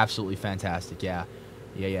out. Absolutely fantastic. Yeah.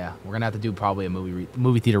 We're gonna have to do probably a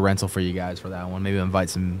movie theater rental for you guys for that one. Maybe invite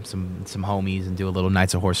some homies and do a little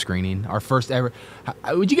Nights of Horror screening. Our first ever.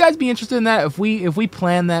 Would you guys be interested in that if we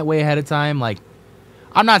plan that way ahead of time? Like,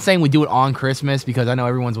 I'm not saying we do it on Christmas because I know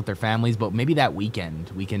everyone's with their families, but maybe that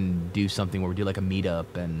weekend we can do something where we do like a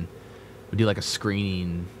meetup and we do like a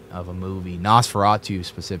screening of a movie. Nosferatu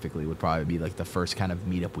specifically would probably be like the first kind of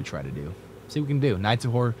meetup we try to do. See what we can do. Nights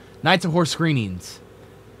of Horror screenings.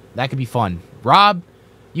 That could be fun. Rob,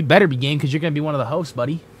 you better be game because you're gonna be one of the hosts,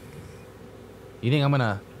 buddy. You think I'm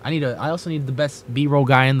gonna? I also need the best B-roll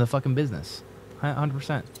guy in the fucking business.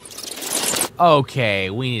 100%. Okay,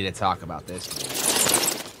 we need to talk about this.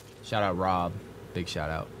 Shout out Rob, big shout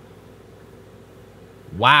out.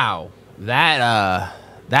 Wow, that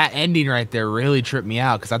That ending right there really tripped me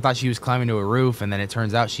out because I thought she was climbing to a roof, and then it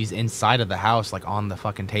turns out she's inside of the house, like on the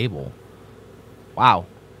fucking table. Wow.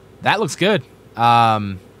 That looks good.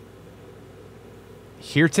 Heretic?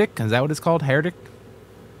 Is that what it's called? Heretic?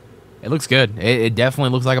 It looks good. It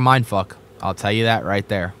definitely looks like a mindfuck. I'll tell you that right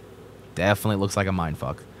there. Definitely looks like a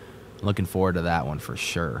mindfuck. Looking forward to that one for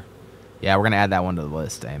sure. Yeah, we're going to add that one to the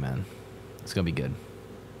list. Hey, man. It's going to be good.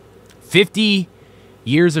 50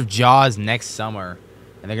 years of Jaws next summer.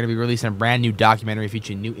 And they're going to be releasing a brand new documentary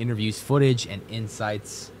featuring new interviews, footage, and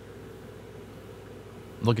insights.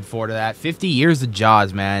 Looking forward to that. 50 years of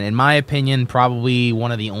Jaws, man. In my opinion, probably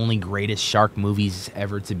one of the only greatest shark movies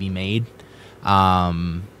ever to be made.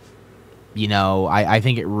 You know, I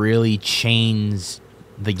think it really changed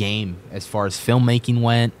the game as far as filmmaking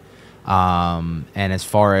went, and as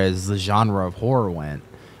far as the genre of horror went.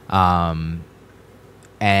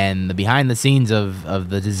 And the behind the scenes of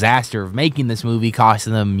the disaster of making this movie,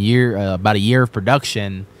 costing them about a year of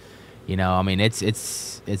production. You know, I mean, it's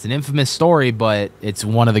an infamous story, but it's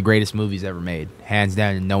one of the greatest movies ever made, hands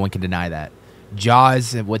down, and no one can deny that.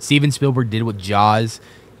 Jaws, what Steven Spielberg did with Jaws,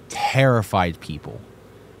 terrified people.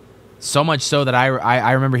 So much so that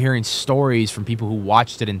I remember hearing stories from people who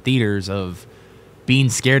watched it in theaters of being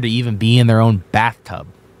scared to even be in their own bathtub,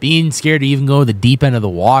 being scared to even go to the deep end of the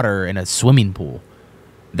water in a swimming pool.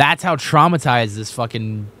 That's how traumatized this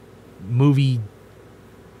fucking movie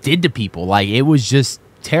did to people. Like, it was just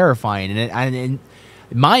terrifying. And in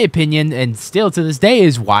my opinion, and still to this day,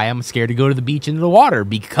 is why I'm scared to go to the beach into the water,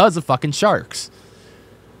 because of fucking sharks.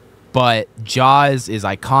 But Jaws is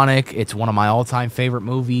iconic. It's one of my all-time favorite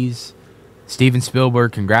movies. Steven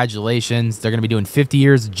Spielberg, congratulations. They're going to be doing 50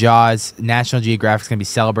 years of Jaws. National Geographic's going to be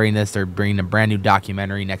celebrating this. They're bringing a brand new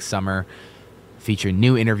documentary next summer featuring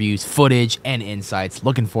new interviews, footage, and insights.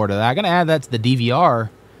 Looking forward to that. I'm going to add that to the DVR.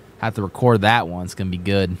 Have to record that one. It's going to be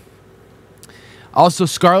good. Also,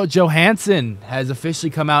 Scarlett Johansson has officially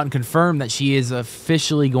come out and confirmed that she is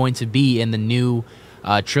officially going to be in the new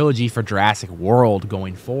trilogy for Jurassic World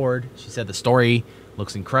going forward. She said the story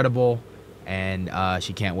looks incredible, and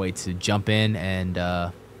she can't wait to jump in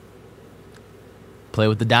and play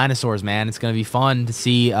with the dinosaurs, man. It's going to be fun to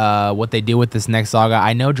see what they do with this next saga.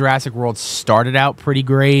 I know Jurassic World started out pretty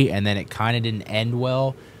great, and then it kind of didn't end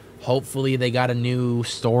well. Hopefully they got a new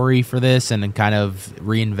story for this and then kind of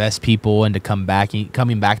reinvest people into coming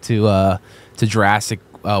back to Jurassic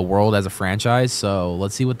World as a franchise. So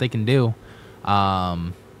let's see what they can do.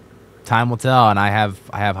 Time will tell, and I have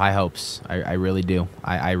high hopes. I really do.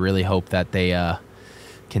 I really hope that they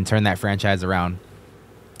can turn that franchise around.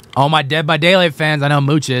 All my Dead by Daylight fans, I know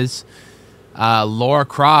Mooch is. Lara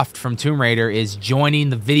Croft from Tomb Raider is joining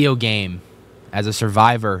the video game as a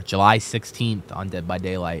survivor July 16th on Dead by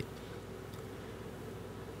Daylight.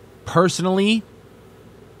 Personally,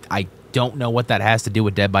 I don't know what that has to do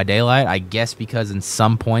with Dead by Daylight. I guess because in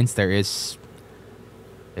some points there is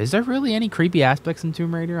there really any creepy aspects in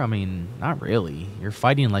Tomb Raider? I mean, not really. You're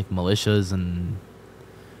fighting like militias and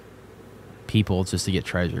people just to get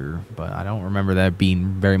treasure, but I don't remember that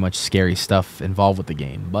being very much scary stuff involved with the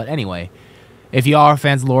game. But anyway, if you are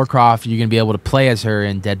fans of Lara Croft, you're going to be able to play as her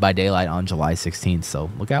in Dead by Daylight on July 16th, so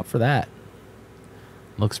look out for that.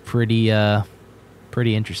 Looks pretty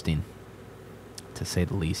interesting, to say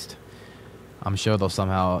the least. I'm sure they'll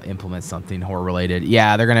somehow implement something horror-related.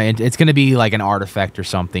 Yeah, it's gonna be like an artifact or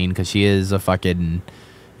something, because she is a fucking,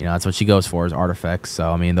 that's what she goes for, is artifacts.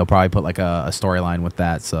 So, I mean, they'll probably put like a storyline with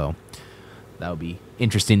that, so that would be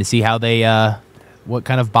interesting to see how they, what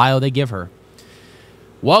kind of bio they give her.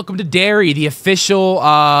 Welcome to Derry, the official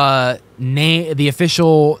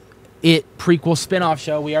It prequel spinoff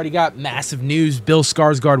show. We already got massive news. Bill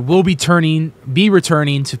Skarsgård will be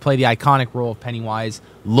returning to play the iconic role of Pennywise.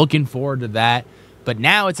 Looking forward to that. But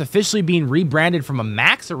now it's officially being rebranded from a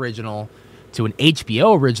Max original to an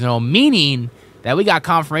HBO original, meaning that we got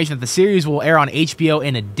confirmation that the series will air on HBO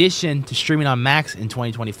in addition to streaming on Max in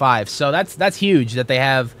 2025. So that's huge that they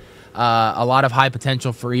have a lot of high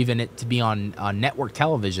potential for even it to be on network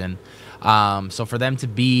television. So for them to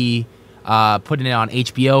be putting it on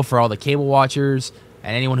HBO for all the cable watchers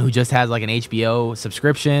and anyone who just has like an HBO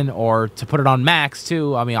subscription, or to put it on Max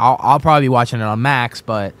too. I mean, I'll probably be watching it on Max,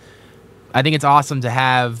 but I think it's awesome to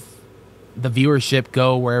have the viewership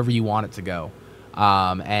go wherever you want it to go,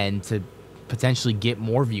 and to potentially get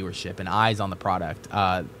more viewership and eyes on the product.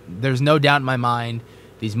 There's no doubt in my mind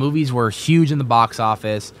these movies were huge in the box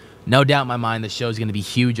office. No doubt in my mind the show's going to be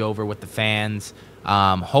huge over with the fans.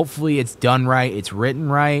 Hopefully it's done right, it's written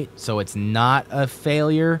right, so it's not a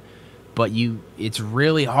failure. But it's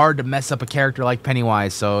really hard to mess up a character like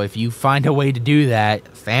Pennywise. So if you find a way to do that,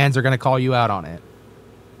 fans are going to call you out on it.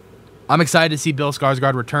 I'm excited to see Bill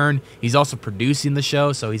Skarsgård return. He's also producing the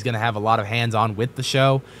show, so he's going to have a lot of hands-on with the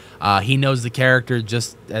show. He knows the character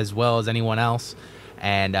just as well as anyone else,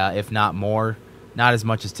 and if not more. Not as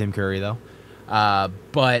much as Tim Curry, though.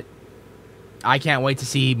 But I can't wait to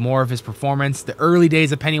see more of his performance. The early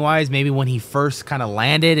days of Pennywise, maybe when he first kind of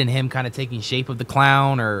landed and him kind of taking shape of the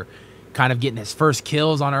clown or kind of getting his first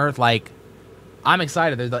kills on Earth, like, I'm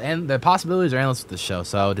excited. The possibilities are endless with this show.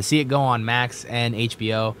 So to see it go on Max and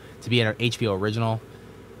HBO, to be an HBO original,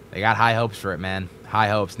 they got high hopes for it, man. High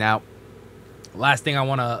hopes. Now, last thing I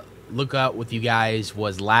want to look up with you guys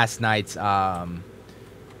was last night's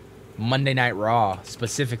Monday Night Raw,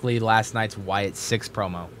 specifically last night's Wyatt 6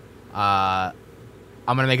 promo. I'm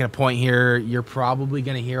going to make it a point here. You're probably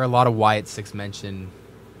going to hear a lot of Wyatt 6 mentioned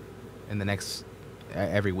in the next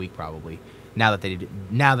every week, probably, now that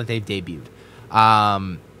they've debuted.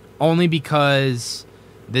 Only because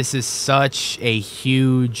this is such a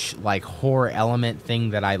huge, like, horror element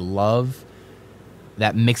thing that I love,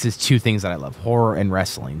 that mixes two things that I love, horror and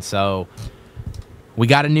wrestling. So we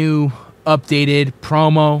got a new updated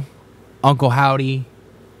promo. Uncle Howdy,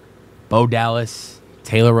 Bo Dallas,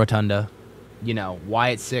 Taylor Rotunda. You know,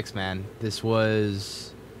 Wyatt 6, man. This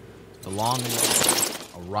was the long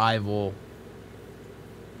arrival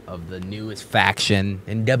of the newest faction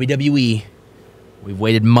in WWE. We've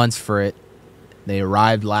waited months for it. They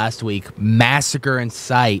arrived last week. Massacre in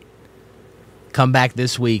sight. Come back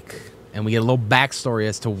this week, and we get a little backstory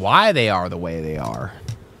as to why they are the way they are.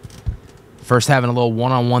 First, having a little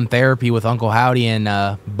one-on-one therapy with Uncle Howdy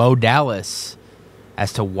and Bo Dallas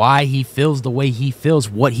as to why he feels the way he feels,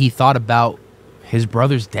 what he thought about his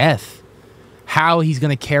brother's death, how he's going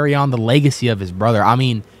to carry on the legacy of his brother. I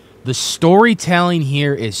mean, the storytelling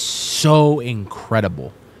here is so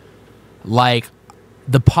incredible. Like,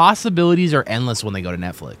 the possibilities are endless when they go to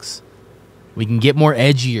Netflix. We can get more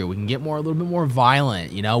edgier. We can get a little bit more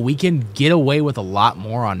violent. You know, we can get away with a lot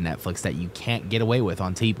more on Netflix that you can't get away with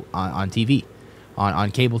on TV,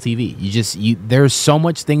 on cable TV. There's so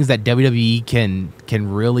much things that WWE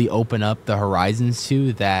can really open up the horizons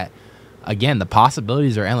to that, again, the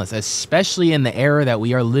possibilities are endless, especially in the era that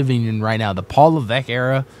we are living in right now. The Paul Levesque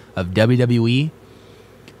era of WWE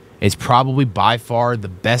is probably by far the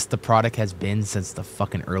best the product has been since the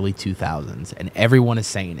fucking early 2000s, and everyone is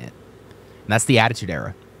saying it. And that's the Attitude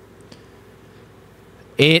Era.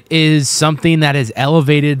 It is something that has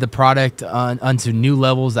elevated the product onto new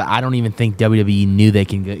levels that I don't even think WWE knew they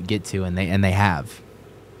can get to, and they have.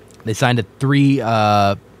 They signed their three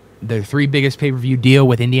biggest pay-per-view deal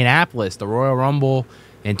with Indianapolis, the Royal Rumble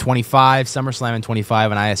in 25, SummerSlam in 25,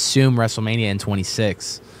 and I assume WrestleMania in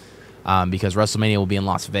 26, because WrestleMania will be in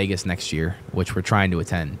Las Vegas next year, which we're trying to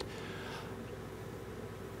attend.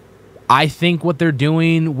 I think what they're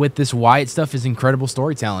doing with this Wyatt stuff is incredible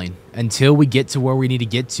storytelling until we get to where we need to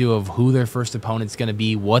get to of who their first opponent's going to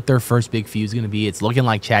be, what their first big feud is going to be. It's looking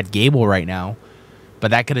like Chad Gable right now,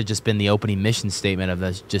 but that could have just been the opening mission statement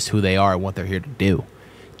of just who they are and what they're here to do.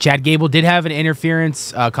 Chad Gable did have an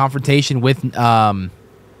interference confrontation with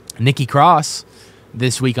Nikki Cross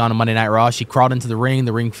this week on a Monday Night Raw. She crawled into the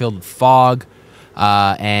ring filled with fog,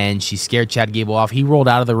 and she scared Chad Gable off. He rolled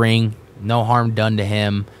out of the ring, no harm done to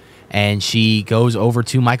him. And she goes over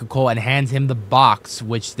to Michael Cole and hands him the box,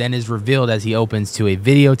 which then is revealed as he opens to a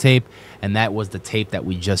videotape. And that was the tape that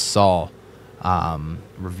we just saw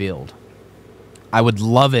revealed. I would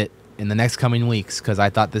love it in the next coming weeks because I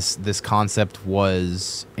thought this concept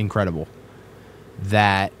was incredible.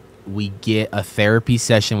 That we get a therapy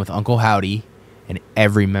session with Uncle Howdy and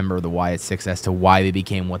every member of the Wyatt Six as to why they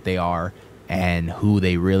became what they are and who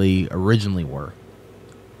they really originally were.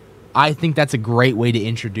 I think that's a great way to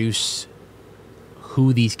introduce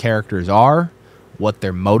who these characters are, what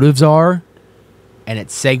their motives are, and it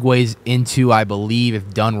segues into, I believe,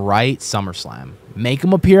 if done right, SummerSlam. Make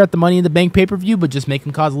them appear at the Money in the Bank pay-per-view, but just make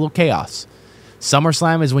them cause a little chaos.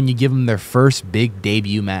 SummerSlam is when you give them their first big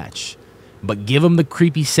debut match, but give them the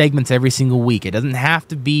creepy segments every single week. It doesn't have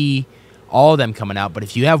to be all of them coming out, but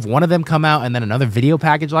if you have one of them come out and then another video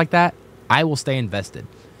package like that, I will stay invested.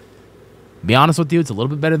 Be honest with you, it's a little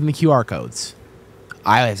bit better than the QR codes.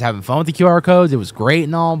 I was having fun with the QR codes. It was great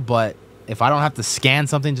and all, but if I don't have to scan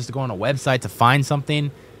something just to go on a website to find something,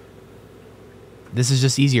 this is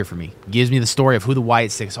just easier for me. It gives me the story of who the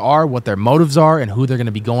Wyatt Six are, what their motives are, and who they're going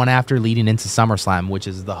to be going after leading into SummerSlam, which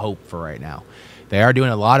is the hope for right now. They are doing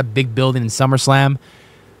a lot of big building in SummerSlam.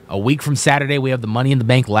 A week from Saturday, we have the Money in the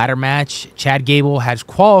Bank ladder match. Chad Gable has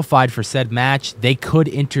qualified for said match. They could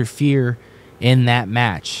interfere in that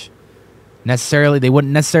match. They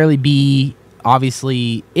wouldn't necessarily be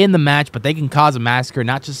obviously in the match, but they can cause a massacre,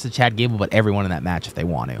 not just to Chad Gable, but everyone in that match if they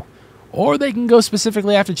want to. or they can go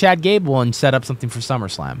specifically after Chad Gable and set up something for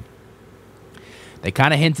SummerSlam. They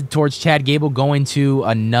kind of hinted towards Chad Gable going to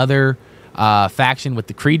another faction with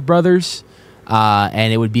the Creed brothers,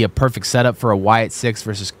 and it would be a perfect setup for a Wyatt Six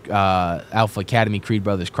versus Alpha Academy Creed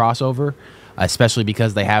brothers crossover, especially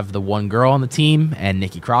because they have the one girl on the team, and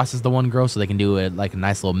Nikki Cross is the one girl, so they can do a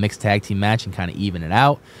nice little mixed tag team match and kind of even it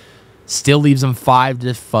out. Still leaves them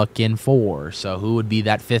 5-4. So who would be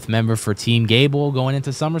that 5th member for Team Gable going into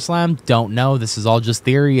SummerSlam? Don't know. This is all just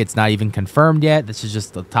theory. It's not even confirmed yet. This is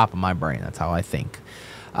just the top of my brain. That's how I think.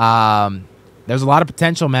 There's a lot of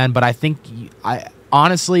potential, man, but I think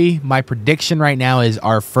honestly, my prediction right now is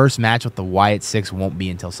our first match with the Wyatt Six won't be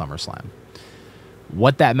until SummerSlam.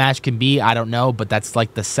 What that match can be, I don't know, but that's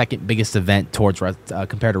like the second biggest event towards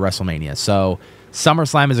compared to WrestleMania. So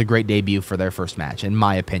SummerSlam is a great debut for their first match, in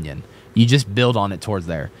my opinion. You just build on it towards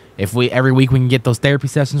there. If every week we can get those therapy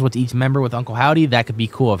sessions with each member with Uncle Howdy, that could be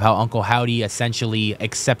cool, of how Uncle Howdy essentially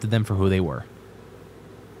accepted them for who they were.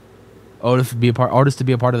 Otis to be a part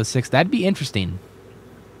of the Six, that'd be interesting.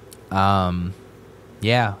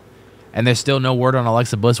 Yeah. And there's still no word on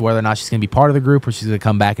Alexa Bliss whether or not she's going to be part of the group or she's going to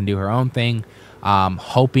come back and do her own thing.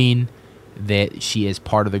 Hoping that she is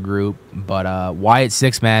part of the group. But Wyatt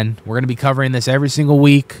Six, man, we're going to be covering this every single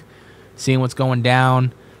week, seeing what's going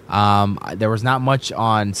down. There was not much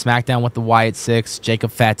on SmackDown with the Wyatt Six.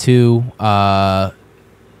 Jacob Fatu was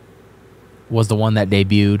the one that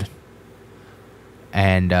debuted.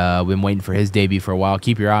 And we've been waiting for his debut for a while.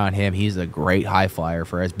 Keep your eye on him. He's a great high flyer.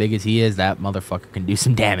 For as big as he is, that motherfucker can do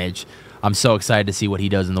some damage. I'm so excited to see what he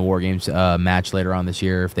does in the War Games match later on this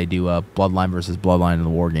year if they do Bloodline versus Bloodline in the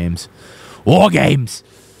War Games. War Games!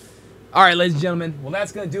 All right, ladies and gentlemen. Well,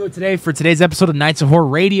 that's going to do it today for today's episode of Nights of Horror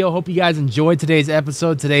Radio. Hope you guys enjoyed today's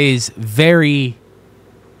episode. Today's very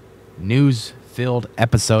news-filled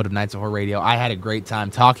episode of Nights of Horror Radio. I had a great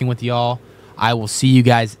time talking with y'all. I will see you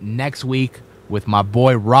guys next week with my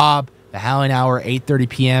boy Rob, the Howling Hour, 8:30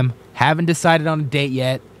 p.m. Haven't decided on a date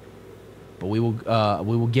yet, but we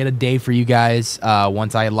will get a day for you guys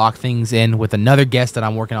once I lock things in with another guest that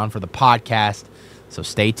I'm working on for the podcast. So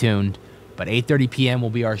stay tuned. But 8:30 p.m. will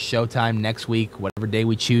be our showtime next week, whatever day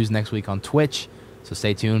we choose next week on Twitch. So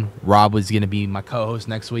stay tuned. Rob was going to be my co-host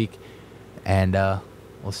next week, and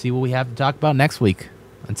we'll see what we have to talk about next week.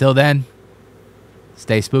 Until then,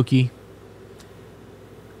 stay spooky.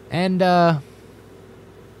 And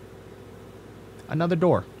another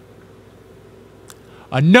door.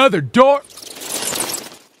 Another door!